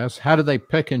Espinoza asks, how do they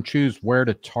pick and choose where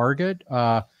to target?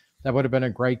 That would have been a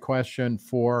great question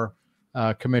for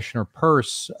Commissioner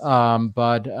Peirce.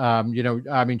 You know,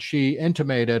 I mean, she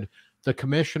intimated the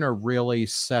commissioner really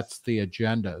sets the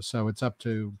agenda. So it's up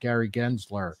to Gary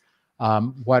Gensler.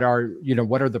 What are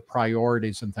the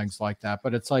priorities and things like that?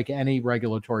 But it's like any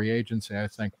regulatory agency, I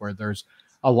think, where there's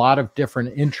a lot of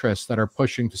different interests that are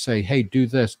pushing to say, hey, do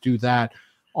this, do that.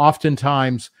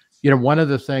 Oftentimes, you know, one of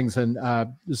the things, and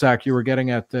Zach, you were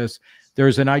getting at this,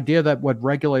 there's an idea that what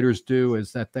regulators do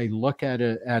is that they look at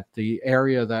it at the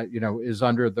area that, you know, is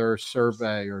under their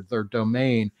survey or their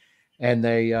domain, and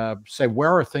they say,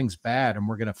 where are things bad? And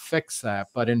we're going to fix that.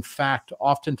 But in fact,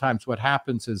 oftentimes what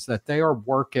happens is that they are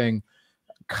working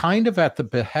kind of at the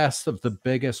behest of the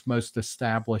biggest, most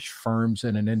established firms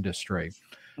in an industry.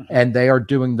 And they are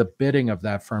doing the bidding of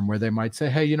that firm, where they might say,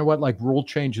 hey, you know what, like rule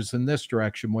changes in this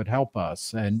direction would help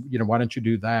us. And, you know, why don't you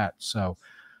do that? So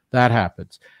that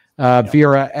happens.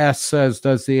 Vera S says,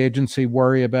 does the agency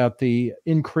worry about the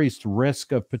increased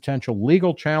risk of potential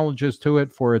legal challenges to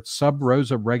it for its sub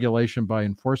rosa regulation by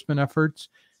enforcement efforts?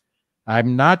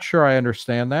 I'm not sure I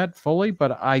understand that fully,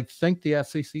 but I think the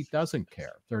SEC doesn't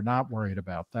care. They're not worried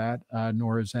about that,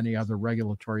 nor is any other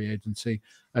regulatory agency.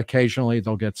 Occasionally,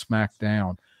 they'll get smacked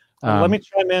down. Let me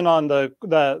chime in on the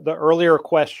earlier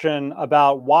question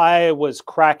about why was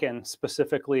Kraken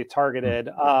specifically targeted.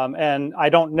 And I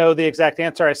don't know the exact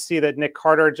answer. I see that Nick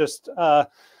Carter just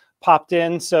popped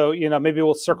in. So, you know, maybe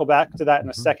we'll circle back to that in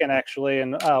a second, actually,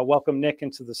 and welcome Nick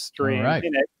into the stream. Right. Hey,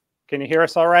 Nick, can you hear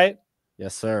us all right?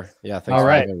 Yes, sir. Yeah, thanks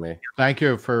for having me. Thank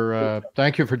you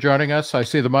for joining us. I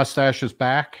see the mustache is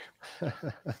back.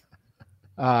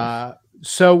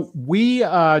 So we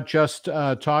just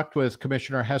talked with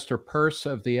Commissioner Hester Peirce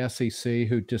of the SEC,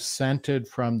 who dissented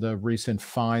from the recent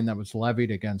fine that was levied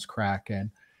against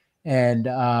Kraken.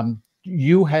 And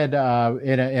you had,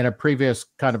 in a previous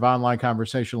kind of online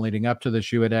conversation leading up to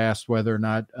this, you had asked whether or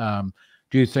not,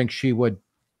 do you think she would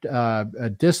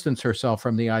distance herself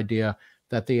from the idea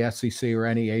that the SEC or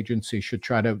any agency should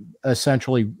try to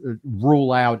essentially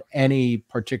rule out any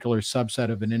particular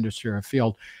subset of an industry or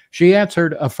field? She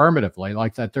answered affirmatively,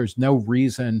 like that there's no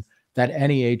reason that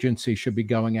any agency should be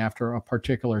going after a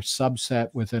particular subset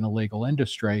within a legal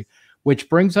industry, which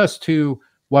brings us to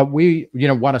what we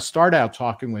want to start out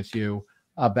talking with you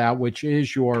about, which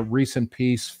is your recent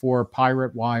piece for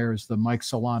Pirate Wires, the Mike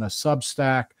Solana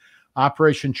Substack.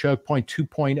 Operation Choke Point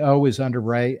 2.0 is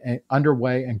underway,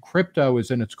 and crypto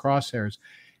is in its crosshairs.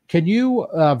 Can you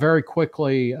very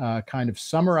quickly kind of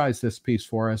summarize this piece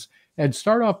for us and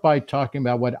start off by talking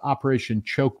about what Operation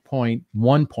Choke Point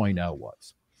 1.0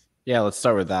 was? Yeah, let's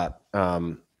start with that.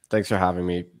 Thanks for having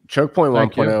me. Choke Point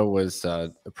 1.0 was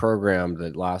a program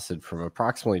that lasted from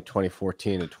approximately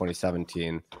 2014 to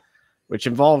 2017, which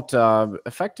involved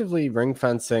effectively ring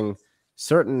fencing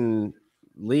certain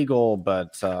legal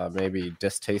but maybe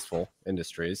distasteful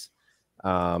industries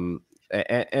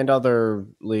and other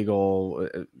legal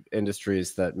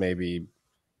industries that maybe,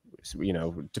 you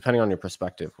know, depending on your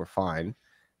perspective, were fine,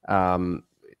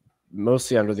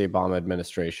 mostly under the Obama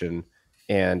administration.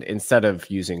 And instead of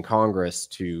using Congress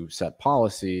to set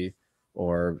policy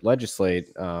or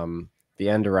legislate, the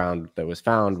end around that was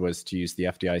found was to use the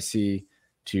FDIC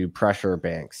to pressure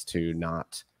banks to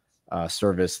not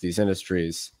service these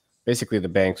industries. Basically, the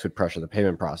banks would pressure the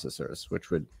payment processors, which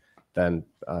would then,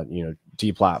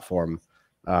 deplatform,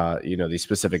 these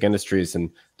specific industries.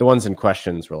 And the ones in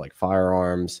questions were like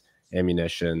firearms,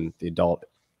 ammunition, the adult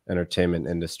entertainment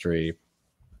industry,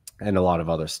 and a lot of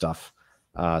other stuff.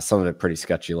 Some of it pretty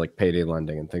sketchy, like payday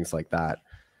lending and things like that.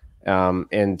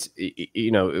 What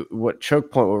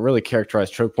really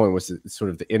characterized Choke Point was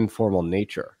sort of the informal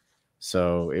nature.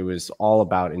 So it was all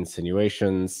about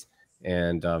insinuations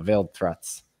and veiled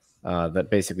threats. That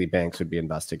basically banks would be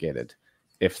investigated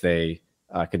if they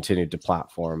continued to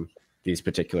platform these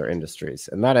particular industries.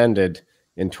 And that ended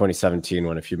in 2017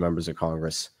 when a few members of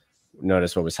Congress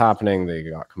noticed what was happening. They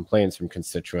got complaints from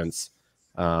constituents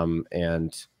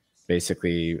and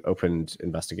basically opened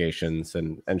investigations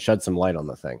and shed some light on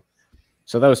the thing.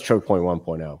 So that was Choke Point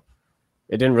 1.0.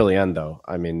 It didn't really end, though.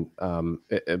 I mean,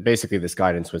 basically this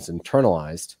guidance was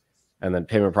internalized, and then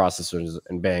payment processors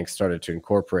and banks started to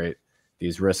incorporate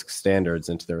these risk standards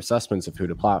into their assessments of who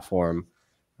to platform,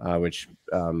 which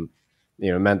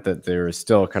meant that there is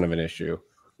still kind of an issue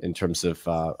in terms of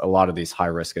a lot of these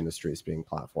high-risk industries being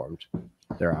platformed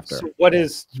thereafter. So what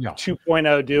is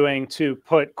 2.0 doing to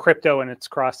put crypto in its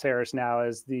crosshairs now,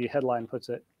 as the headline puts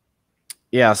it?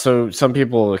 Yeah, so some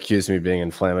people accuse me of being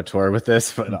inflammatory with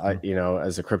this, but I,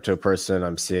 as a crypto person,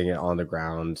 I'm seeing it on the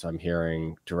ground. I'm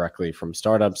hearing directly from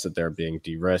startups that they're being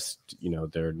de-risked.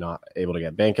 They're not able to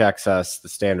get bank access. The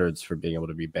standards for being able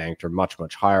to be banked are much,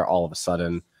 much higher all of a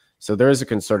sudden. So there is a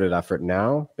concerted effort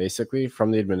now, basically,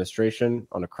 from the administration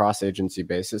on a cross-agency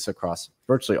basis across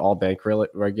virtually all bank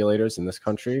regulators in this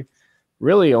country.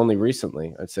 Really only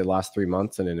recently, I'd say last 3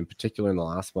 months, and in particular in the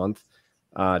last month,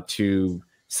 to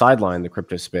sideline the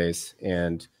crypto space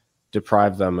and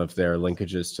deprive them of their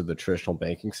linkages to the traditional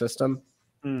banking system.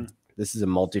 This is a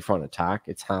multi-front attack.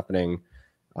 It's happening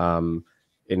on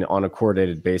a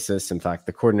coordinated basis. In fact,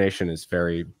 the coordination is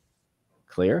very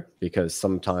clear because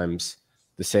sometimes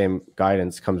the same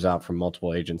guidance comes out from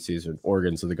multiple agencies or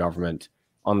organs of the government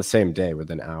on the same day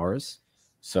within hours.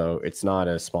 So it's not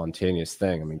a spontaneous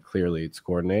thing. I mean, clearly it's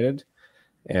coordinated.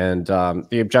 And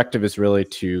the objective is really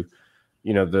to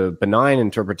the benign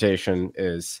interpretation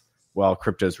is, well,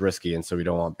 crypto is risky, and so we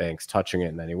don't want banks touching it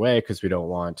in any way because we don't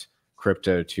want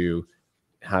crypto to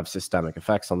have systemic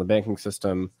effects on the banking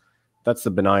system. That's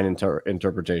the benign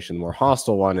interpretation. The more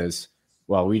hostile one is,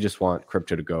 well, we just want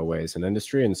crypto to go away as an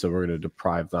industry, and so we're going to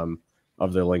deprive them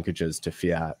of their linkages to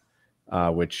fiat,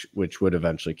 which would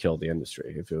eventually kill the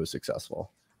industry if it was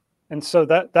successful. And so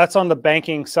that's on the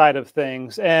banking side of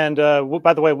things. And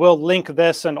by the way, we'll link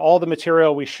this and all the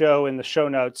material we show in the show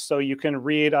notes, so you can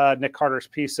read Nick Carter's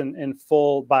piece in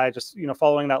full by just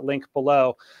following that link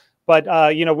below. But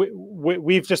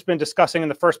we've just been discussing in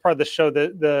the first part of the show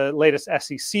the latest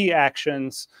SEC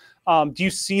actions. Do you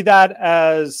see that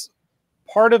as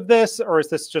part of this, or is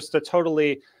this just a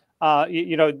totally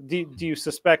do you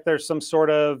suspect there's some sort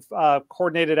of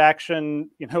coordinated action,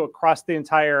 across the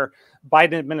entire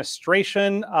Biden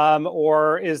administration,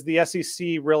 or is the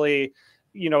SEC really,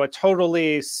 a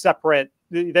totally separate?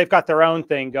 They've got their own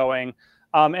thing going,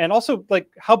 and also,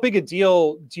 how big a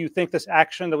deal do you think this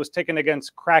action that was taken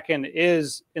against Kraken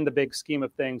is in the big scheme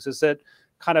of things? Is it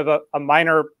kind of a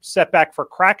minor setback for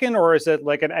Kraken, or is it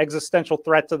like an existential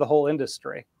threat to the whole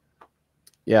industry?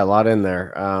 Yeah, a lot in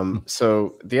there.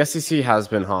 So the SEC has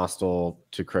been hostile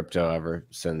to crypto ever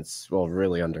since, well,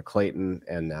 really under Clayton,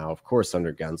 and now, of course,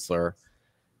 under Gensler.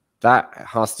 That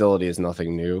hostility is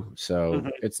nothing new. So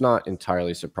it's not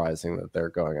entirely surprising that they're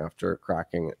going after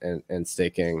Kraken and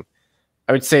staking.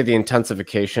 I would say the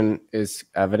intensification is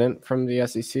evident from the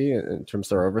SEC in terms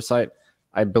of their oversight.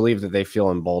 I believe that they feel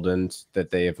emboldened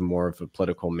that they have more of a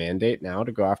political mandate now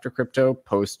to go after crypto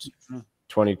post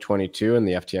 2022 and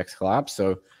the FTX collapse.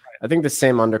 So I think the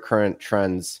same undercurrent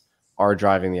trends are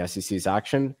driving the SEC's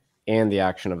action and the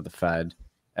action of the Fed,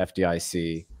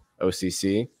 FDIC,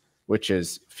 OCC, which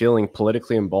is feeling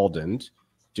politically emboldened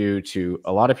due to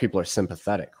a lot of people are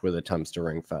sympathetic with attempts to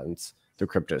ring fence the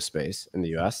crypto space in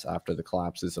the US after the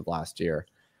collapses of last year.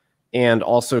 And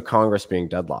also Congress being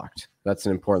deadlocked. That's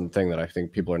an important thing that I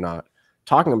think people are not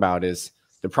talking about, is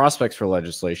the prospects for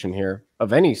legislation here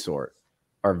of any sort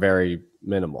are very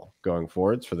minimal going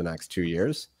forwards for the next 2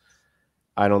 years.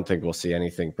 I don't think we'll see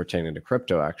anything pertaining to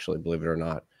crypto, actually, believe it or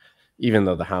not, even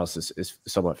though the House is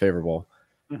somewhat favorable.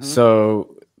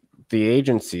 So the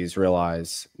agencies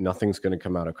realize nothing's going to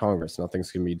come out of Congress.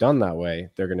 Nothing's going to be done that way.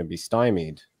 They're going to be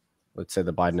stymied. Let's say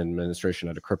the Biden administration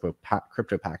had a crypto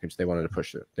package they wanted to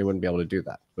push it. They wouldn't be able to do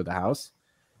that with the House.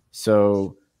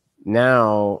 So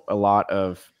now a lot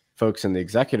of folks in the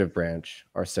executive branch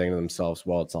are saying to themselves,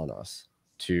 well, it's on us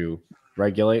to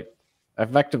regulate,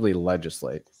 effectively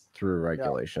legislate through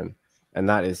regulation. And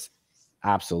that is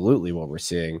absolutely what we're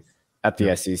seing at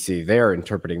the SEC. They are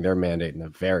interpreting their mandate in a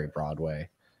very broad way,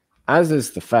 as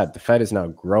is the Fed. The Fed is now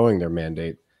growing their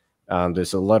mandate. There's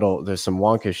some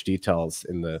wonkish details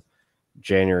in the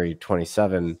January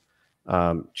 27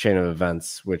 chain of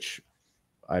events, which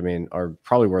I mean are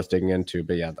probably worth digging into.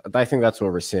 But yeah, I think that's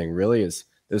what we're seeing really is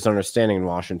there's an understanding in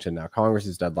Washington now. Congress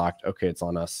is deadlocked. Okay, it's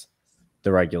on us,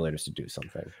 the regulators, to do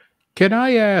something. Can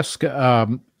I ask,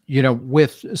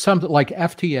 with something like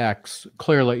FTX,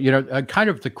 clearly, kind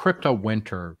of the crypto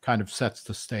winter kind of sets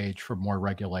the stage for more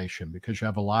regulation, because you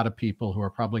have a lot of people who are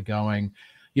probably going,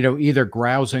 either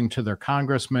grousing to their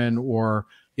congressman, or,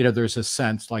 there's a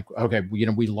sense like, okay,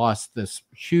 we lost this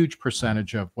huge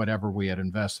percentage of whatever we had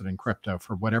invested in crypto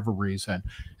for whatever reason,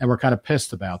 and we're kind of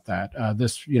pissed about that.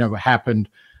 This, happened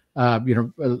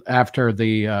after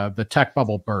the tech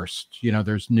bubble burst.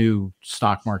 There's new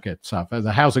stock market stuff.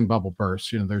 The housing bubble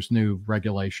burst. There's new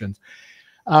regulations.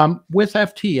 With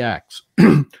FTX,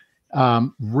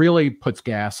 really puts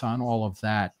gas on all of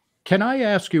that. Can I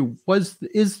ask you,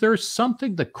 is there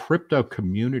something the crypto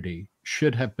community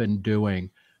should have been doing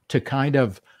to kind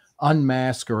of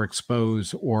unmask or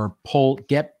expose or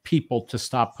get people to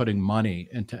stop putting money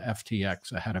into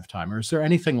FTX ahead of time? Or is there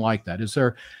anything like that? Is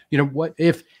there, what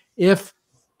if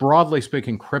broadly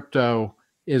speaking, crypto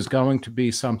is going to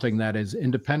be something that is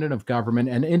independent of government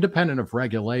and independent of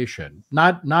regulation,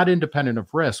 not independent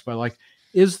of risk, but like,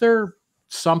 is there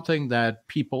something that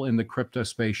people in the crypto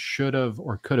space should have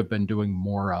or could have been doing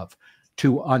more of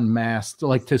to unmask,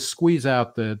 like to squeeze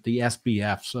out the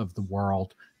SBFs of the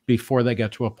world before they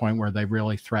get to a point where they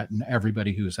really threaten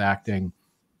everybody who's acting,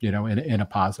 in a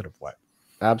positive way?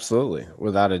 Absolutely,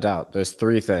 without a doubt. There's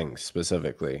three things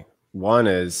specifically. One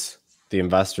is the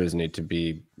investors need to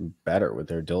be better with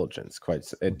their diligence.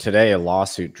 Today, a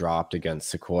lawsuit dropped against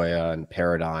Sequoia and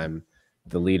Paradigm,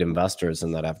 the lead investors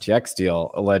in that FTX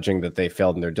deal, alleging that they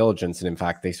failed in their diligence. And in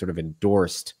fact, they sort of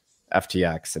endorsed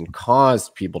FTX and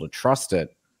caused people to trust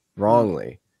it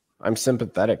wrongly. I'm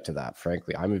sympathetic to that,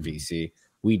 frankly. I'm a VC.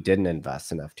 We didn't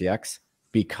invest in FTX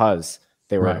because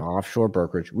they were an offshore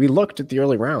brokerage. We looked at the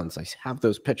early rounds. I have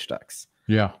those pitch decks.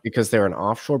 Yeah. Because they're an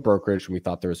offshore brokerage, and we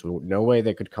thought there was no way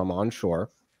they could come onshore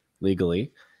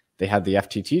legally. They had the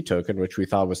FTT token, which we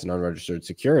thought was an unregistered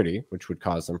security, which would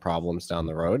cause them problems down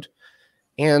the road.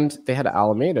 And they had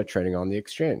Alameda trading on the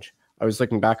exchange. I was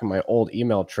looking back at my old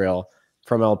email trail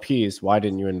from LPs. Why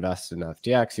didn't you invest in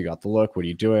FTX? You got the look. What are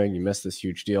you doing? You missed this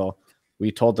huge deal.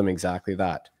 We told them exactly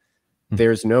that.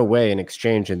 There's no way an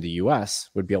exchange in the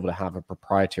US would be able to have a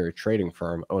proprietary trading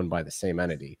firm owned by the same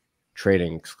entity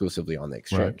trading exclusively on the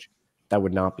exchange. That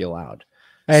would not be allowed.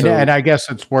 And I guess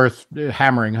it's worth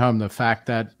hammering home the fact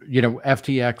that,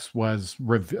 FTX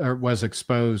was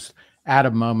exposed at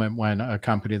a moment when a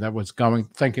company that was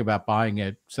thinking about buying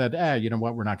it said, you know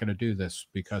what, we're not going to do this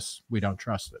because we don't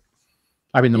trust it.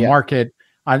 I mean, the market,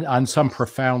 on some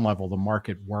profound level, the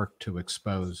market worked to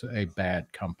expose a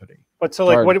bad company. But so,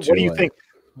 like, what do you think?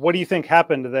 What do you think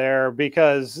happened there?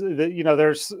 Because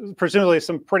there's presumably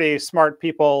some pretty smart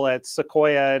people at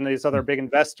Sequoia and these other big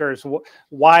investors.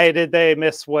 Why did they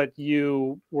miss what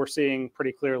you were seeing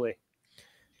pretty clearly?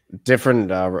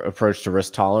 Different approach to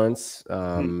risk tolerance,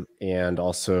 and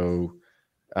also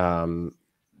the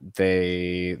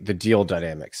deal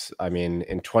dynamics. I mean,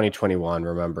 in 2021,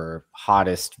 remember,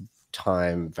 hottest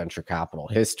time venture capital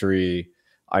history.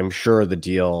 I'm sure the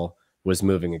deal was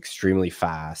moving extremely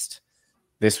fast.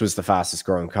 This was the fastest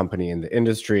growing company in the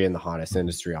industry and the hottest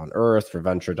industry on earth for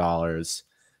venture dollars.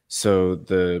 So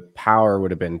the power would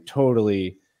have been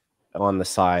totally on the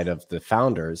side of the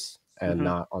founders and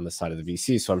not on the side of the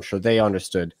VC. So I'm sure they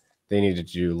understood they needed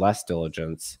to do less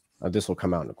diligence. This will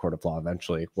come out in a court of law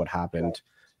eventually, what happened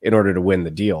in order to win the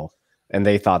deal. And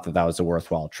they thought that that was a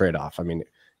worthwhile trade-off. I mean,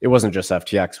 it wasn't just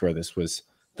FTX where this was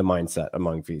the mindset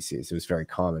among VCs. It was very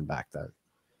common back then.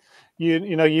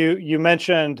 You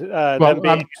mentioned well,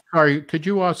 I'm sorry, could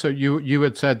you also you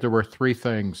had said there were three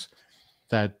things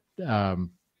that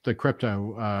the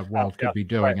crypto world could be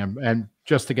doing, and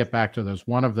just to get back to those,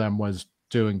 one of them was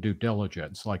doing due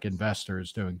diligence, like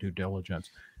investors doing due diligence.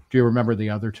 Do you remember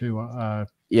the other two?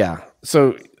 Yeah.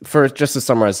 So just to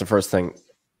summarize the first thing,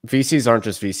 VCs aren't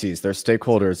just VCs. Their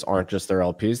stakeholders aren't just their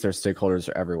LPs. Their stakeholders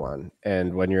are everyone.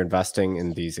 And when you're investing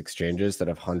in these exchanges that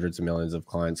have hundreds of millions of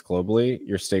clients globally,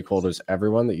 your stakeholders,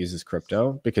 everyone that uses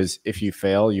crypto, because if you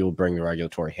fail, you will bring the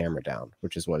regulatory hammer down,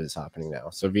 which is what is happening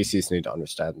now. So VCs need to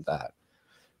understand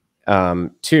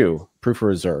that. Two, proof of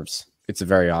reserves. It's a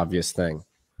very obvious thing.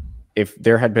 If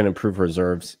there had been a proof of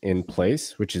reserves in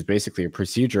place, which is basically a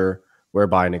procedure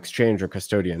whereby an exchange or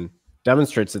custodian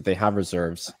demonstrates that they have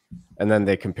reserves, and then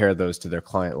they compare those to their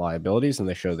client liabilities and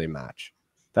they show they match.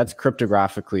 That's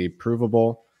cryptographically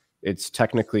provable. It's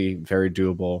technically very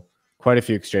doable. Quite a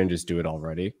few exchanges do it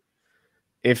already.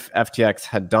 If FTX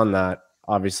had done that,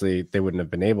 obviously they wouldn't have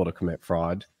been able to commit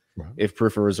fraud. Right. If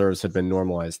proof of reserves had been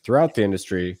normalized throughout the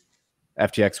industry,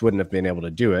 FTX wouldn't have been able to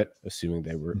do it, assuming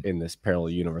they were in this parallel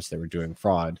universe, they were doing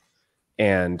fraud,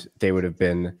 and they would have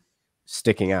been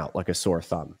sticking out like a sore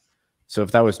thumb. So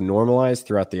if that was normalized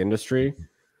throughout the industry,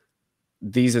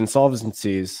 these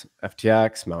insolvencies,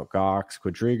 FTX, Mt. Gox,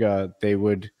 Quadriga, they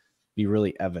would be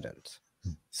really evident.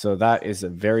 So that is a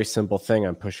very simple thing.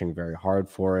 I'm pushing very hard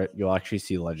for it. You'll actually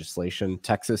see legislation.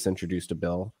 Texas introduced a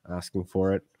bill asking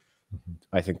for it.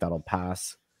 I think that'll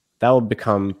pass. That will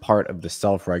become part of the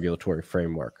self-regulatory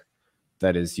framework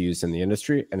that is used in the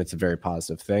industry, and it's a very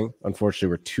positive thing. Unfortunately,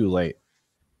 we're too late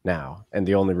now, and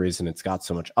the only reason it's got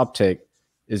so much uptake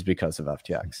is because of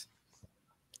FTX.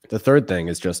 The third thing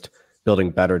is just building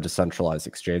better decentralized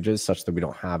exchanges such that we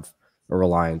don't have a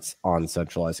reliance on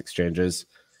centralized exchanges.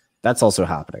 That's also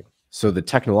happening. So the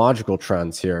technological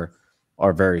trends here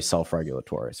are very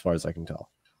self-regulatory as far as I can tell.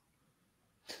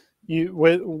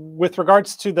 With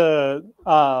regards to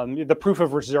the proof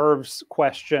of reserves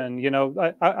question,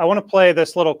 I want to play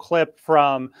this little clip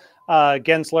from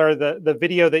Gensler, the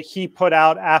video that he put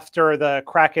out after the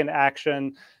Kraken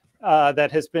action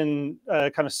that has been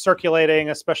kind of circulating,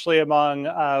 especially among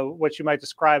what you might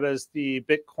describe as the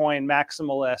Bitcoin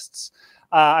maximalists.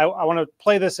 I want to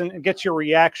play this and get your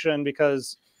reaction,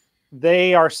 because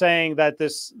they are saying that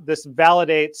this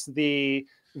validates the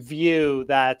view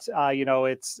that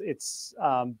it's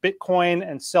Bitcoin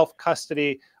and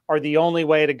self-custody are the only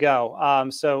way to go.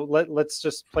 So let's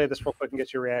just play this real quick and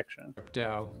get your reaction.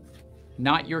 Crypto,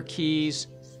 not your keys,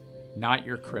 not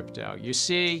your crypto. You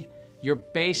see, you're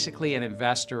basically an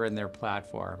investor in their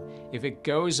platform. If it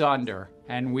goes under,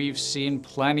 and we've seen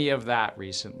plenty of that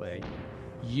recently,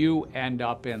 you end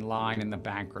up in line in the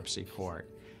bankruptcy court.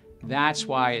 That's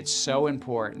why it's so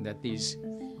important that these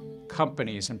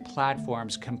companies and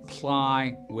platforms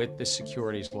comply with the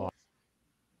securities law.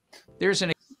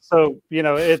 So,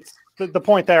 it's the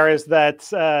point there is that,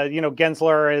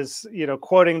 Gensler is,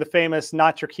 quoting the famous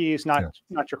 "not your keys, not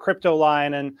your crypto"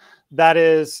 line. And that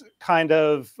is kind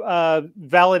of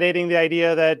validating the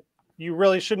idea that you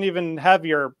really shouldn't even have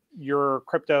your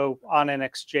crypto on an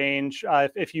exchange.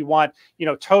 If you want,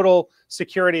 total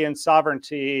security and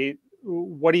sovereignty.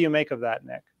 What do you make of that,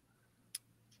 Nick?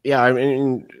 Yeah, I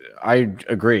mean, I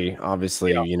agree.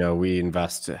 Obviously, we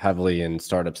invest heavily in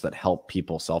startups that help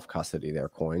people self-custody their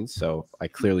coins. So I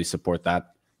clearly support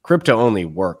that. Crypto only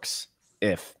works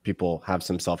if people have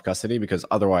some self-custody, because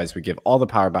otherwise we give all the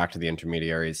power back to the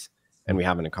intermediaries and we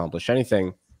haven't accomplished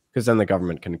anything, because then the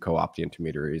government can co-opt the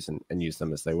intermediaries and use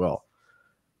them as they will.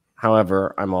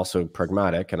 However, I'm also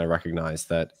pragmatic, and I recognize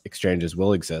that exchanges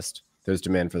will exist. There's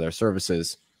demand for their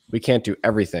services. We can't do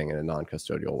everything in a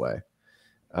non-custodial way.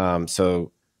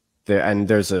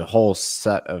 There's a whole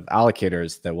set of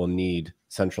allocators that will need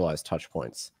centralized touch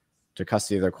points to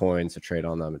custody their coins, to trade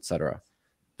on them, etc.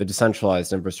 The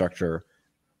decentralized infrastructure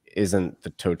isn't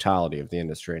the totality of the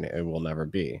industry, and it will never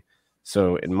be.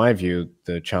 So in my view,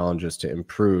 the challenge is to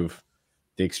improve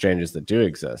the exchanges that do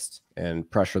exist and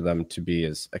pressure them to be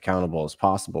as accountable as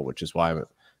possible, which is why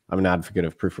I'm an advocate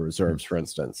of proof of reserves, for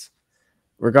instance.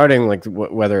 Regarding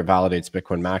whether it validates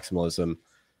Bitcoin maximalism,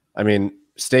 I mean,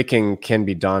 staking can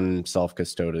be done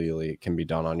self-custodially. It can be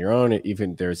done on your own.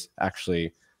 Even there's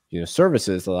actually,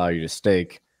 services that allow you to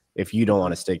stake. If you don't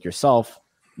want to stake yourself,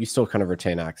 you still kind of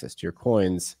retain access to your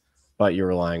coins, but you're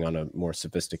relying on a more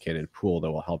sophisticated pool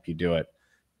that will help you do it,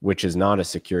 which is not a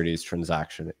securities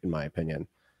transaction, in my opinion.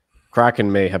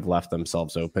 Kraken may have left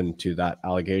themselves open to that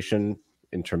allegation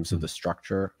in terms of the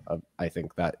structure of, I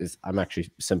think I'm actually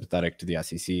sympathetic to the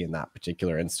SEC in that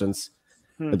particular instance.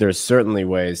 But there's certainly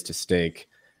ways to stake,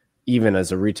 even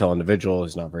as a retail individual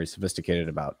who's not very sophisticated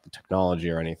about the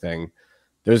technology or anything.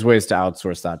 There's ways to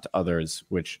outsource that to others,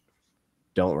 which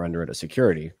don't render it a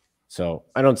security. So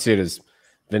I don't see it as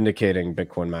vindicating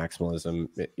Bitcoin maximalism,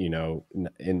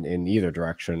 in either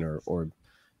direction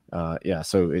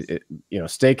So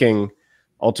staking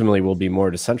ultimately will be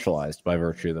more decentralized by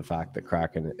virtue of the fact that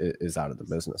Kraken is out of the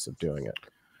business of doing it.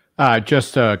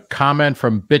 Just a comment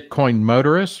from Bitcoin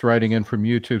Motorist writing in from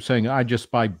YouTube saying, I just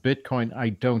buy Bitcoin. I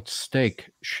don't stake.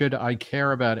 Should I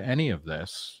care about any of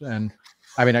this? And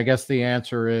I mean, I guess the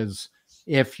answer is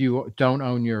if you don't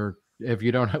own your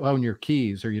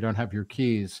keys, or you don't have your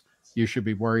keys, you should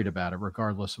be worried about it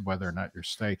regardless of whether or not you're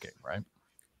staking, right?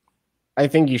 I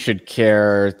think you should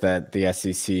care that the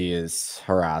SEC is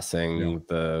harassing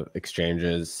the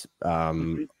exchanges.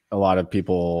 A lot of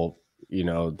people,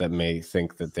 that may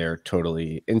think that they're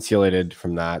totally insulated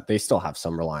from that. They still have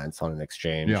some reliance on an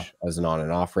exchange as an on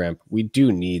and off ramp. We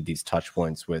do need these touch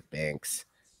points with banks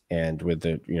and with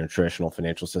the traditional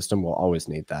financial system. We'll always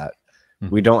need that.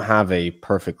 We don't have a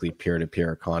perfectly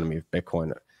peer-to-peer economy of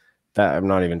Bitcoin. That I'm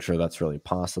not even sure that's really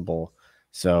possible.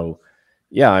 So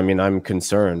yeah, I mean, I'm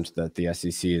concerned that the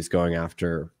SEC is going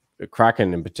after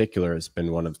Kraken in particular. Has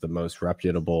been one of the most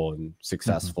reputable and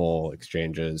successful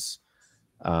exchanges.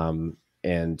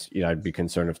 And I'd be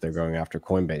concerned if they're going after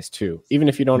Coinbase too. Even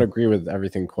if you don't agree with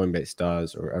everything Coinbase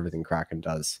does or everything Kraken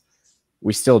does,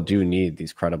 we still do need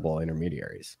these credible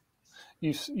intermediaries.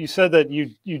 You said that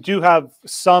you do have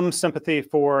some sympathy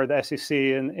for the SEC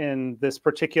in this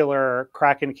particular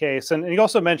Kraken case, and you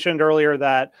also mentioned earlier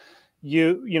that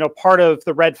part of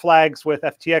the red flags with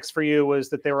FTX for you was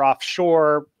that they were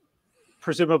offshore.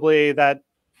 Presumably, that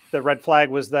the red flag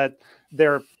was that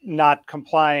they're not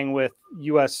complying with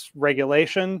U.S.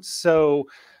 regulation. So,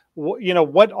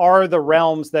 what are the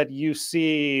realms that you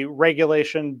see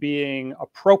regulation being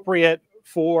appropriate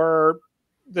for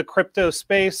the crypto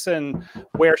space, and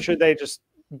where should they just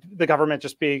the government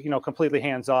just be, completely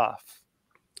hands off?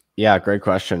 Yeah, great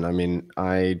question. I mean,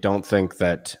 I don't think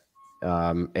that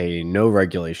a no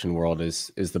regulation world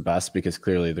is the best, because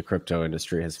clearly the crypto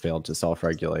industry has failed to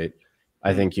self-regulate.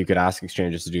 I think you could ask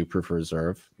exchanges to do proof of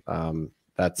reserve.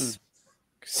 That's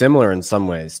similar in some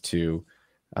ways to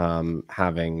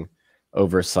having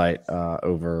oversight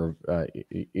over,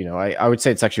 I would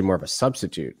say it's actually more of a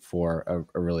substitute for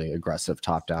a really aggressive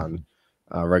top-down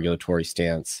regulatory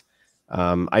stance.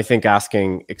 I think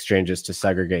asking exchanges to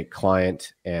segregate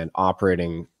client and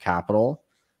operating capital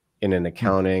in an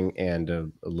accounting and a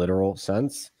literal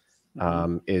sense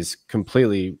is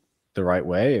completely the right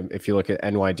way. If you look at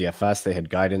NYDFS, they had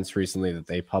guidance recently that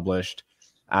they published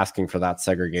asking for that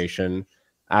segregation,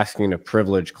 asking to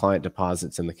privilege client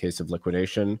deposits in the case of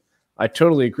liquidation. I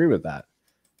totally agree with that.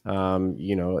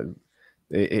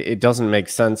 It doesn't make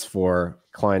sense for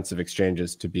clients of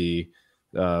exchanges to be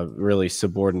really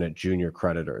subordinate junior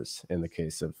creditors in the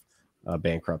case of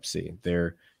bankruptcy.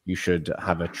 You should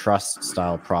have a trust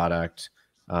style product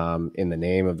in the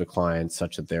name of the client,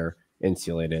 such that they're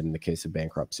insulated in the case of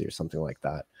bankruptcy or something like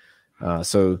that.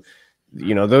 So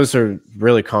those are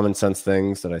really common sense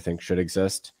things that I think should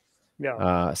exist.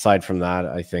 Yeah. Aside from that,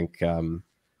 I think other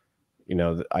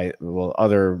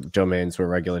domains where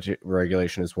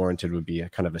regulation is warranted would be a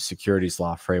kind of a securities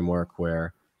law framework,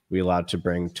 where we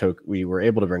were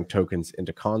able to bring tokens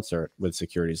into concert with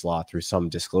securities law through some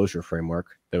disclosure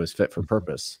framework that was fit for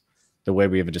purpose. The way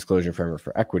we have a disclosure framework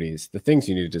for equities, the things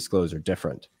you need to disclose are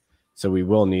different. So we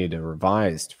will need a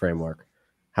revised framework.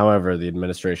 However, the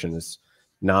administration has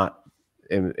not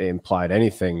implied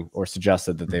anything or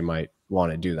suggested that they might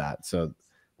want to do that. So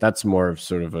that's more of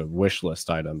sort of a wish list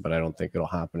item, but I don't think it'll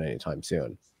happen anytime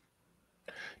soon.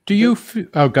 Do you?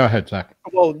 Oh, go ahead, Zach.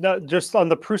 Well, no, just on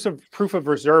the proof of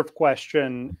reserve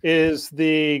question, is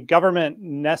the government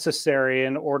necessary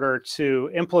in order to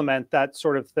implement that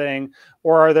sort of thing,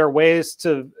 or are there ways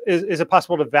to? Is it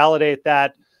possible to validate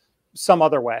that some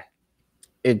other way?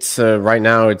 It's right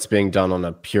now it's being done on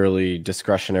a purely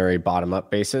discretionary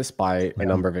bottom-up basis by a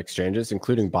number of exchanges,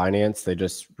 including Binance. They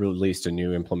just released a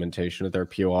new implementation of their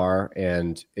POR,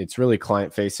 and it's really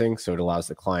client-facing, so it allows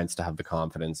the clients to have the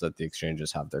confidence that the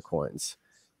exchanges have their coins.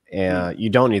 And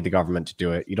you don't need the government to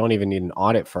do it. You don't even need an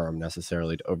audit firm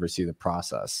necessarily to oversee the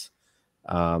process.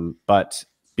 But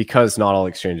because not all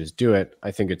exchanges do it,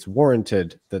 I think it's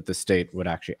warranted that the state would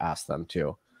actually ask them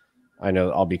to. I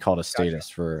know I'll be called a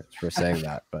statist for saying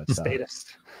that, but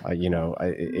statist.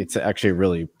 It's actually a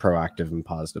really proactive and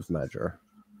positive measure.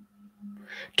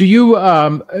 Do you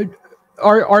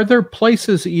are there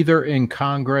places either in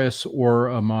Congress or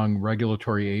among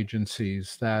regulatory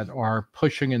agencies that are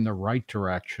pushing in the right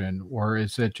direction, or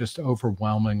is it just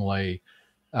overwhelmingly,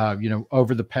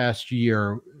 over the past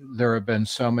year there have been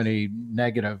so many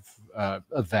negative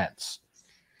events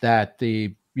that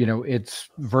it's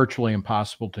virtually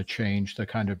impossible to change the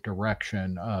kind of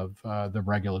direction of the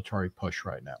regulatory push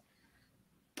right now?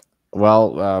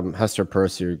 Well, Hester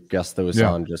Peirce, your guest that was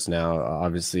on just now,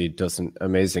 obviously does an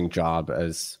amazing job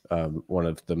as one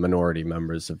of the minority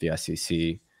members of the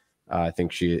SEC. I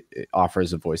think she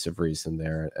offers a voice of reason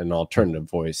there, an alternative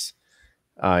voice.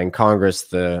 In Congress,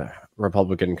 the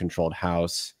Republican-controlled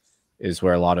House is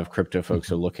where a lot of crypto folks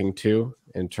are looking to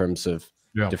in terms of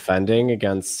defending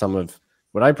against some of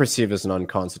what I perceive as an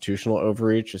unconstitutional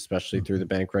overreach, especially through the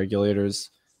bank regulators,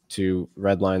 to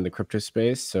redline the crypto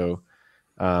space. So,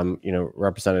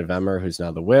 Representative Emmer, who's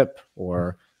now the whip,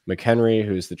 or McHenry,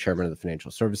 who's the chairman of the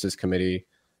Financial Services Committee,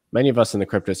 many of us in the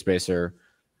crypto space are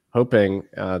hoping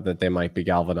that they might be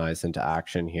galvanized into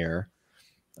action here.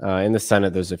 In the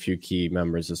Senate, there's a few key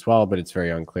members as well, but it's very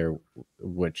unclear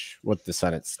what the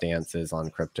Senate stance is on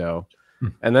crypto.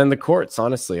 And then the courts,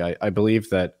 honestly, I believe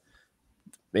that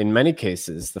in many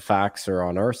cases, the facts are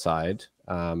on our side,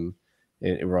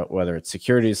 whether it's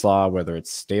securities law, whether it's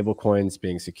stable coins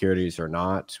being securities or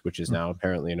not, which is now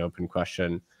apparently an open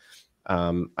question.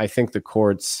 I think the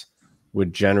courts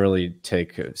would generally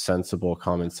take sensible,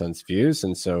 common sense views.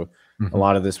 And so a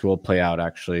lot of this will play out,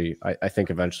 actually. I think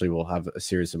eventually we'll have a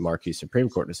series of marquee Supreme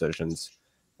Court decisions.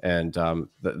 And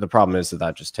the problem is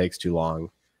that just takes too long.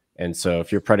 And so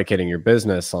if you're predicating your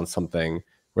business on something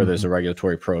where there's a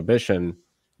regulatory prohibition,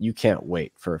 you can't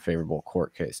wait for a favorable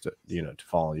court case to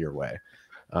fall your way.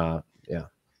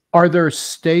 Are there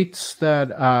states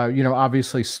that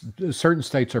obviously certain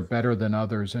states are better than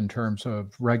others in terms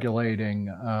of regulating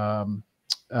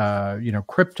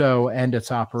crypto and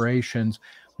its operations?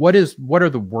 What are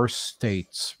the worst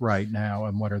states right now,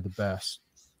 and what are the best?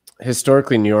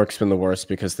 Historically, New York's been the worst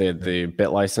because they had the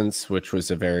BitLicense, which was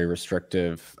a very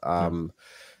restrictive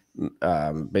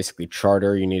basically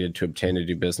charter you needed to obtain to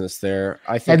do business there.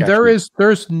 I think, and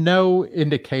there's no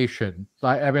indication.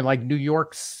 I mean, like New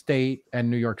York State and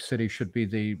New York City should be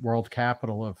the world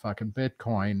capital of fucking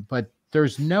Bitcoin, but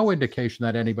there's no indication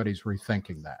that anybody's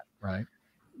rethinking that, right?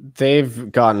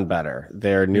 They've gotten better.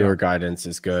 Their newer guidance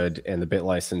is good, and the bit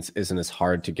license isn't as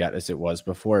hard to get as it was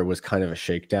before. It was kind of a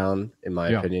shakedown, in my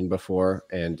opinion, before,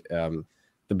 and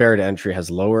the barrier to entry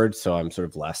has lowered, so I'm sort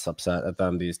of less upset at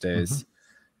them these days.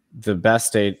 The best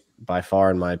state by far,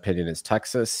 in my opinion, is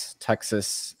Texas.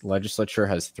 Texas legislature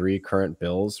has 3 current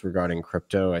bills regarding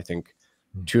crypto. I think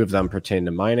 2 of them pertain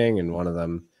to mining, and one of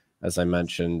them, as I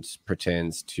mentioned,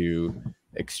 pertains to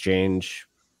exchange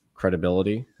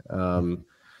credibility.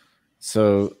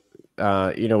 So,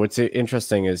 what's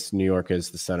interesting is New York is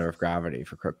the center of gravity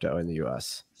for crypto in the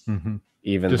U.S.,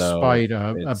 even despite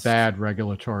a bad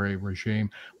regulatory regime.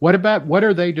 What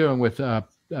are they doing with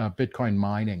Bitcoin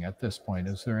mining at this point?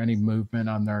 Is there any movement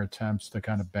on their attempts to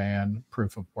kind of ban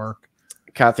proof of work?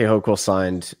 Kathy Hochul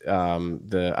signed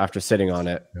after sitting on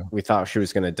it. We thought she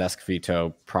was going to desk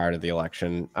veto prior to the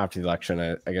election. After the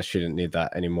election, I guess she didn't need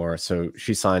that anymore. So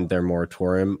she signed their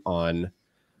moratorium on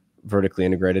vertically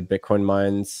integrated Bitcoin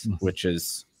mines, which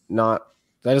is that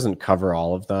doesn't cover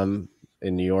all of them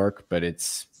in New York, but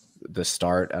it's the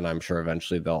start, and I'm sure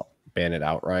eventually they'll ban it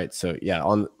outright. So yeah,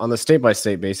 on the state by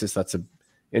state basis, that's a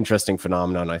interesting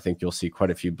phenomenon. I think you'll see quite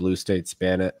a few blue states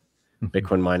ban it,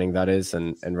 Bitcoin mining that is,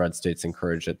 and red states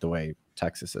encourage it the way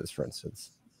Texas is, for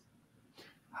instance.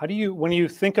 How do you, when you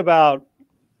think about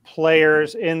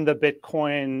players in the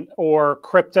Bitcoin or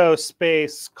crypto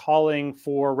space calling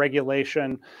for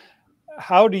regulation,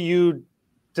 how do you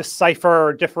decipher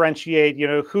or differentiate,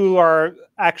 who are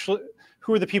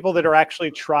the people that are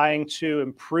actually trying to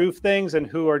improve things and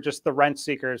who are just the rent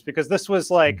seekers? Because this was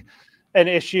like an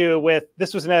issue with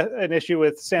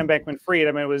Sam Bankman-Fried.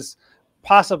 I mean, it was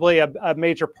possibly a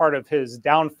major part of his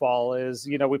downfall is,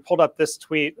 we pulled up this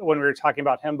tweet when we were talking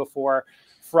about him before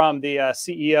from the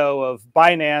CEO of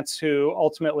Binance, who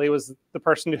ultimately was the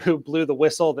person who blew the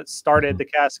whistle that started the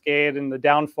cascade and the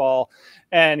downfall.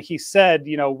 And he said,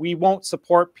 we won't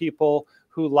support people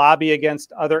who lobby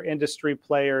against other industry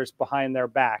players behind their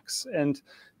backs. And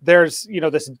there's,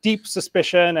 this deep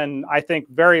suspicion, and I think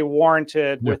very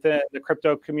warranted within the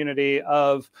crypto community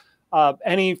of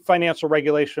any financial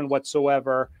regulation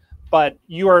whatsoever. But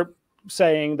you are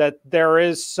saying that there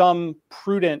is some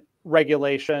prudent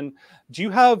regulation. Do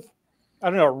you have, I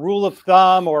don't know, a rule of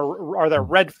thumb, or are there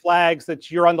red flags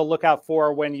that you're on the lookout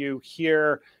for when you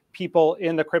hear people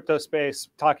in the crypto space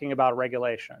talking about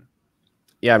regulation?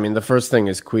 Yeah, I mean, the first thing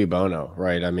is cui bono,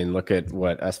 right? I mean, look at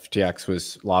what FTX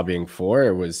was lobbying for.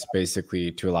 It was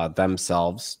basically to allow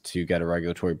themselves to get a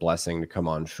regulatory blessing to come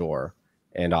on shore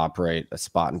and operate a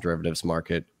spot and derivatives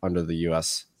market under the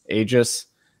U.S. aegis.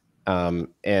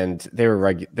 And they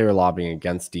were lobbying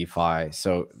against DeFi.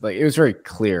 So it was very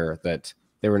clear that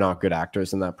they were not good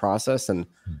actors in that process. And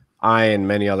I and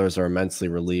many others are immensely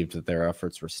relieved that their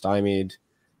efforts were stymied.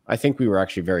 I think we were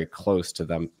actually very close to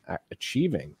them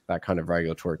achieving that kind of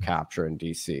regulatory capture in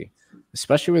DC,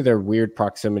 especially with their weird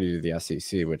proximity to the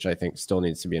SEC, which I think still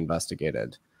needs to be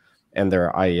investigated, and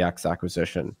their IEX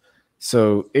acquisition.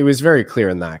 So it was very clear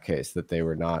in that case that they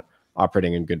were not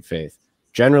operating in good faith.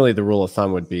 Generally, the rule of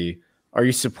thumb would be, are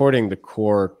you supporting the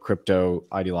core crypto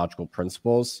ideological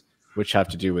principles, which have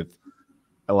to do with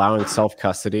allowing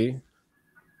self-custody,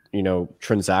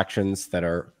 transactions that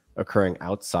are occurring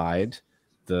outside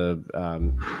the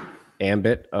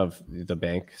ambit of the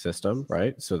bank system,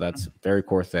 right? So that's a very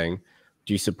core thing.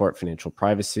 Do you support financial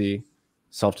privacy,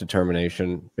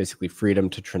 self-determination, basically freedom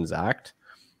to transact?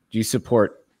 Do you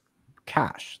support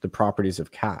cash, the properties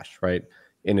of cash, right,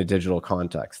 in a digital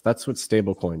context? That's what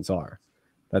stablecoins are.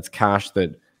 That's cash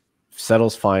that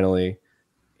settles finally,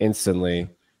 instantly,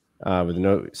 with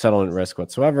no settlement risk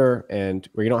whatsoever, and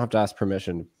where you don't have to ask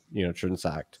permission, to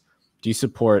transact. Do you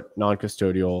support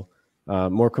non-custodial,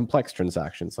 more complex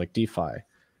transactions like DeFi?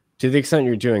 To the extent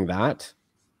you're doing that,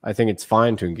 I think it's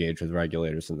fine to engage with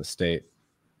regulators in the state.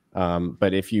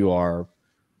 But if you are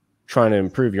trying to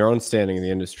improve your own standing in the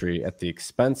industry at the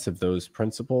expense of those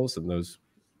principles and those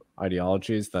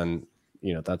ideologies, then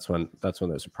that's when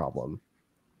there's a problem.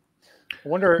 I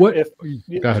wonder if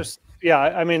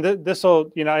I mean, this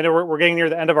will, I know we're getting near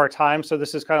the end of our time, so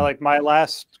this is kind of like my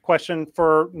last question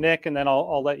for Nick, and then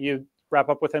I'll let you wrap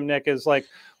up with him. Nick, is like,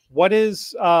 what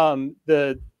is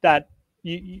this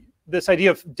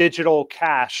idea of digital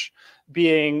cash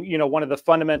being, one of the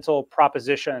fundamental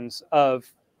propositions of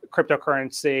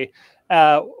cryptocurrency?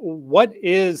 What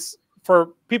is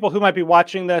for people who might be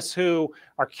watching this who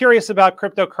are curious about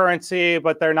cryptocurrency,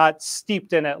 but they're not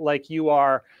steeped in it like you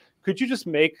are, could you just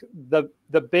make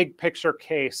the big picture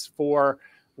case for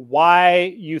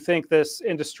why you think this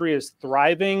industry is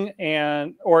thriving,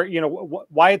 and or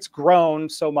why it's grown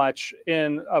so much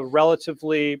in a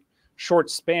relatively short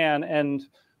span, and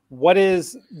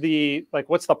what's the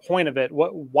point of it?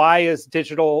 Why is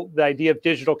the idea of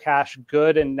digital cash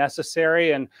good and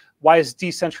necessary, and why is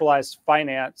decentralized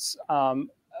finance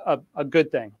a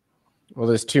good thing? Well,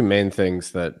 there's two main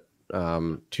things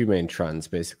two main trends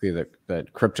basically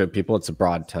that crypto people, it's a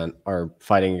broad tent, are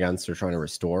fighting against or trying to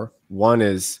restore. One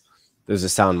is there's a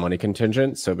sound money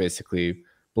contingent. So basically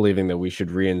believing that we should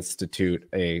reinstitute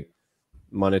a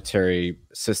monetary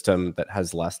system that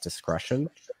has less discretion.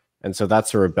 And so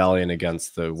that's a rebellion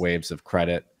against the waves of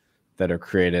credit that are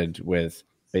created with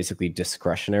basically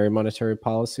discretionary monetary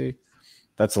policy.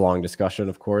 That's a long discussion,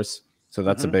 of course. So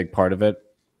that's a big part of it.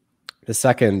 The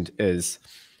second is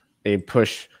a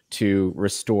push to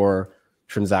restore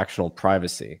transactional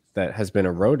privacy that has been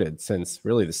eroded since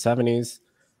really the 70s,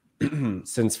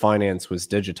 since finance was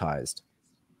digitized.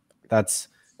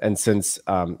 And since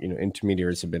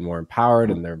intermediaries have been more empowered,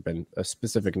 and there have been a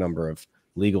specific number of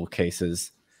legal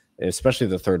cases, especially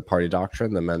the third-party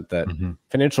doctrine, that meant that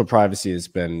financial privacy has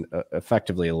been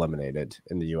effectively eliminated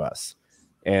in the U.S.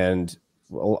 And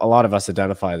a lot of us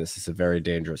identify this as a very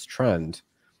dangerous trend,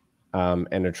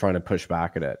 and are trying to push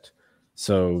back at it.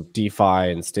 So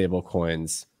DeFi and stable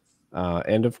coins,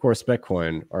 and of course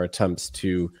Bitcoin, are attempts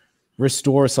to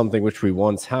restore something which we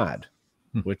once had,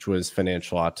 which was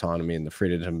financial autonomy and the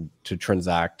freedom to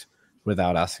transact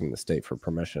without asking the state for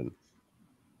permission.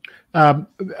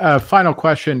 Final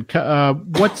question.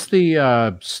 What's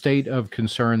the state of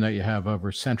concern that you have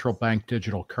over central bank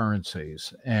digital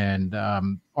currencies? And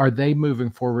are they moving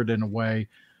forward in a way?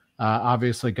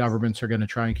 Obviously, governments are going to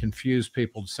try and confuse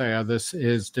people to say, oh, this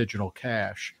is digital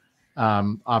cash.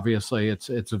 Obviously, it's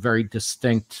a very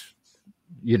distinct,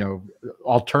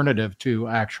 alternative to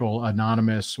actual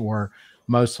anonymous or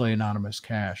mostly anonymous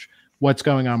cash. What's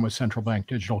going on with central bank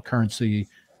digital currency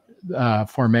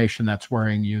formation that's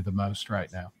worrying you the most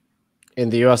right now? In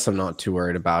the U.S., I'm not too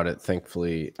worried about it.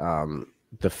 Thankfully,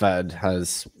 the Fed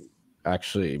has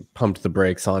actually pumped the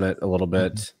brakes on it a little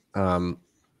bit.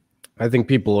 I think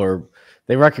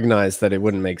they recognize that it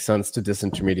wouldn't make sense to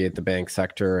disintermediate the bank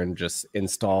sector and just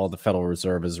install the Federal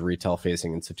Reserve as a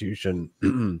retail-facing institution.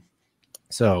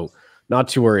 So not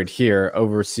too worried here.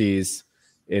 Overseas,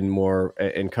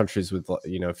 in countries with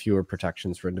fewer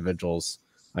protections for individuals,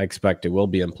 I expect it will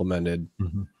be implemented.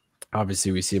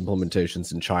 Obviously, we see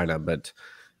implementations in China, but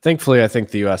thankfully, I think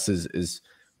the U.S. is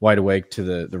wide awake to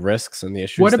the risks and the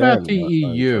issues. What about the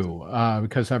EU?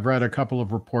 Because I've read a couple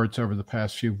of reports over the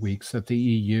past few weeks that the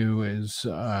EU is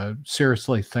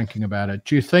seriously thinking about it.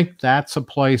 Do you think that's a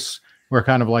place where,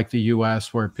 kind of like the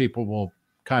U.S., where people will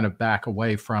kind of back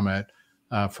away from it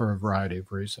for a variety of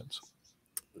reasons?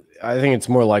 I think it's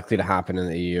more likely to happen in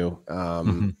the EU.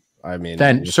 I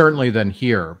mean, certainly than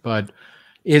here. But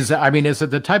is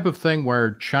it the type of thing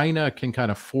where China can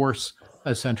kind of force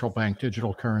a central bank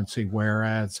digital currency,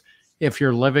 whereas if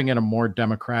you're living in a more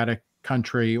democratic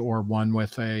country or one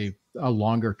with a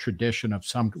longer tradition of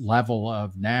some level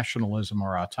of nationalism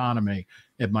or autonomy,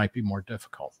 it might be more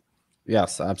difficult?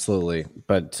 Yes, absolutely.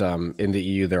 But in the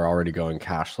EU, they're already going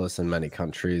cashless in many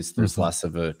countries. There's less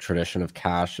of a tradition of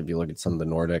cash. If you look at some of the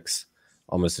Nordics,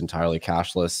 almost entirely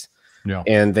cashless. Yeah.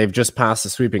 And they've just passed a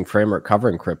sweeping framework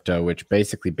covering crypto, which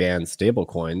basically bans stable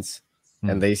coins.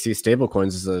 And they see stable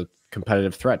coins as a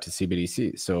competitive threat to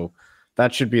CBDC. So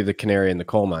that should be the canary in the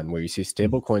coal mine. Where you see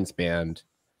stable coins banned,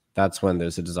 that's when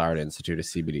there's a desire to institute a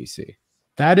CBDC.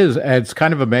 It's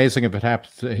kind of amazing if it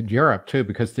happens in Europe too,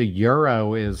 because the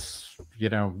euro is,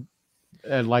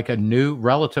 like a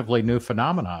relatively new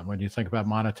phenomenon when you think about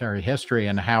monetary history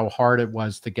and how hard it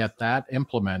was to get that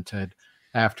implemented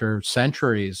after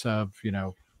centuries of,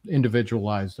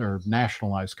 individualized or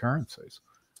nationalized currencies.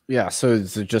 Yeah, so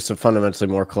it's just a fundamentally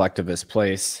more collectivist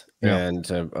place and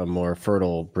a more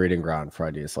fertile breeding ground for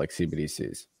ideas like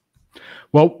CBDCs.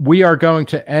 Well, we are going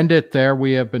to end it there.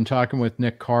 We have been talking with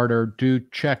Nick Carter. Do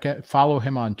follow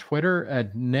him on Twitter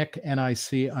at Nick_Carter,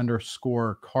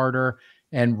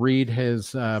 and read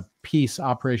his piece,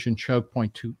 Operation Choke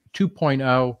Point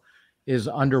 2.0 is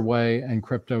underway, and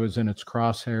crypto is in its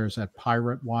crosshairs at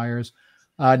Pirate Wires.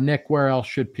 Nick, where else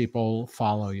should people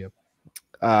follow you?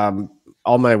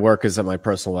 All my work is at my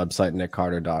personal website,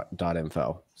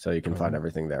 nickcarter.info. So you can find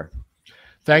everything there.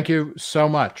 Thank you so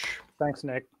much. Thanks,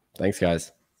 Nick. Thanks,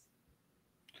 guys.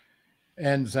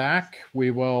 And Zach,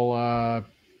 we will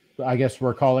I guess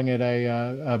we're calling it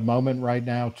a moment right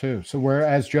now too. So we're,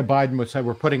 as Joe Biden would say,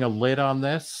 we're putting a lid on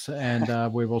this,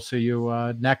 and we will see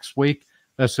you next week,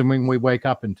 assuming we wake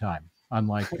up in time.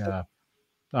 Unlike Joe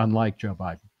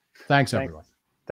Biden. Thanks everyone.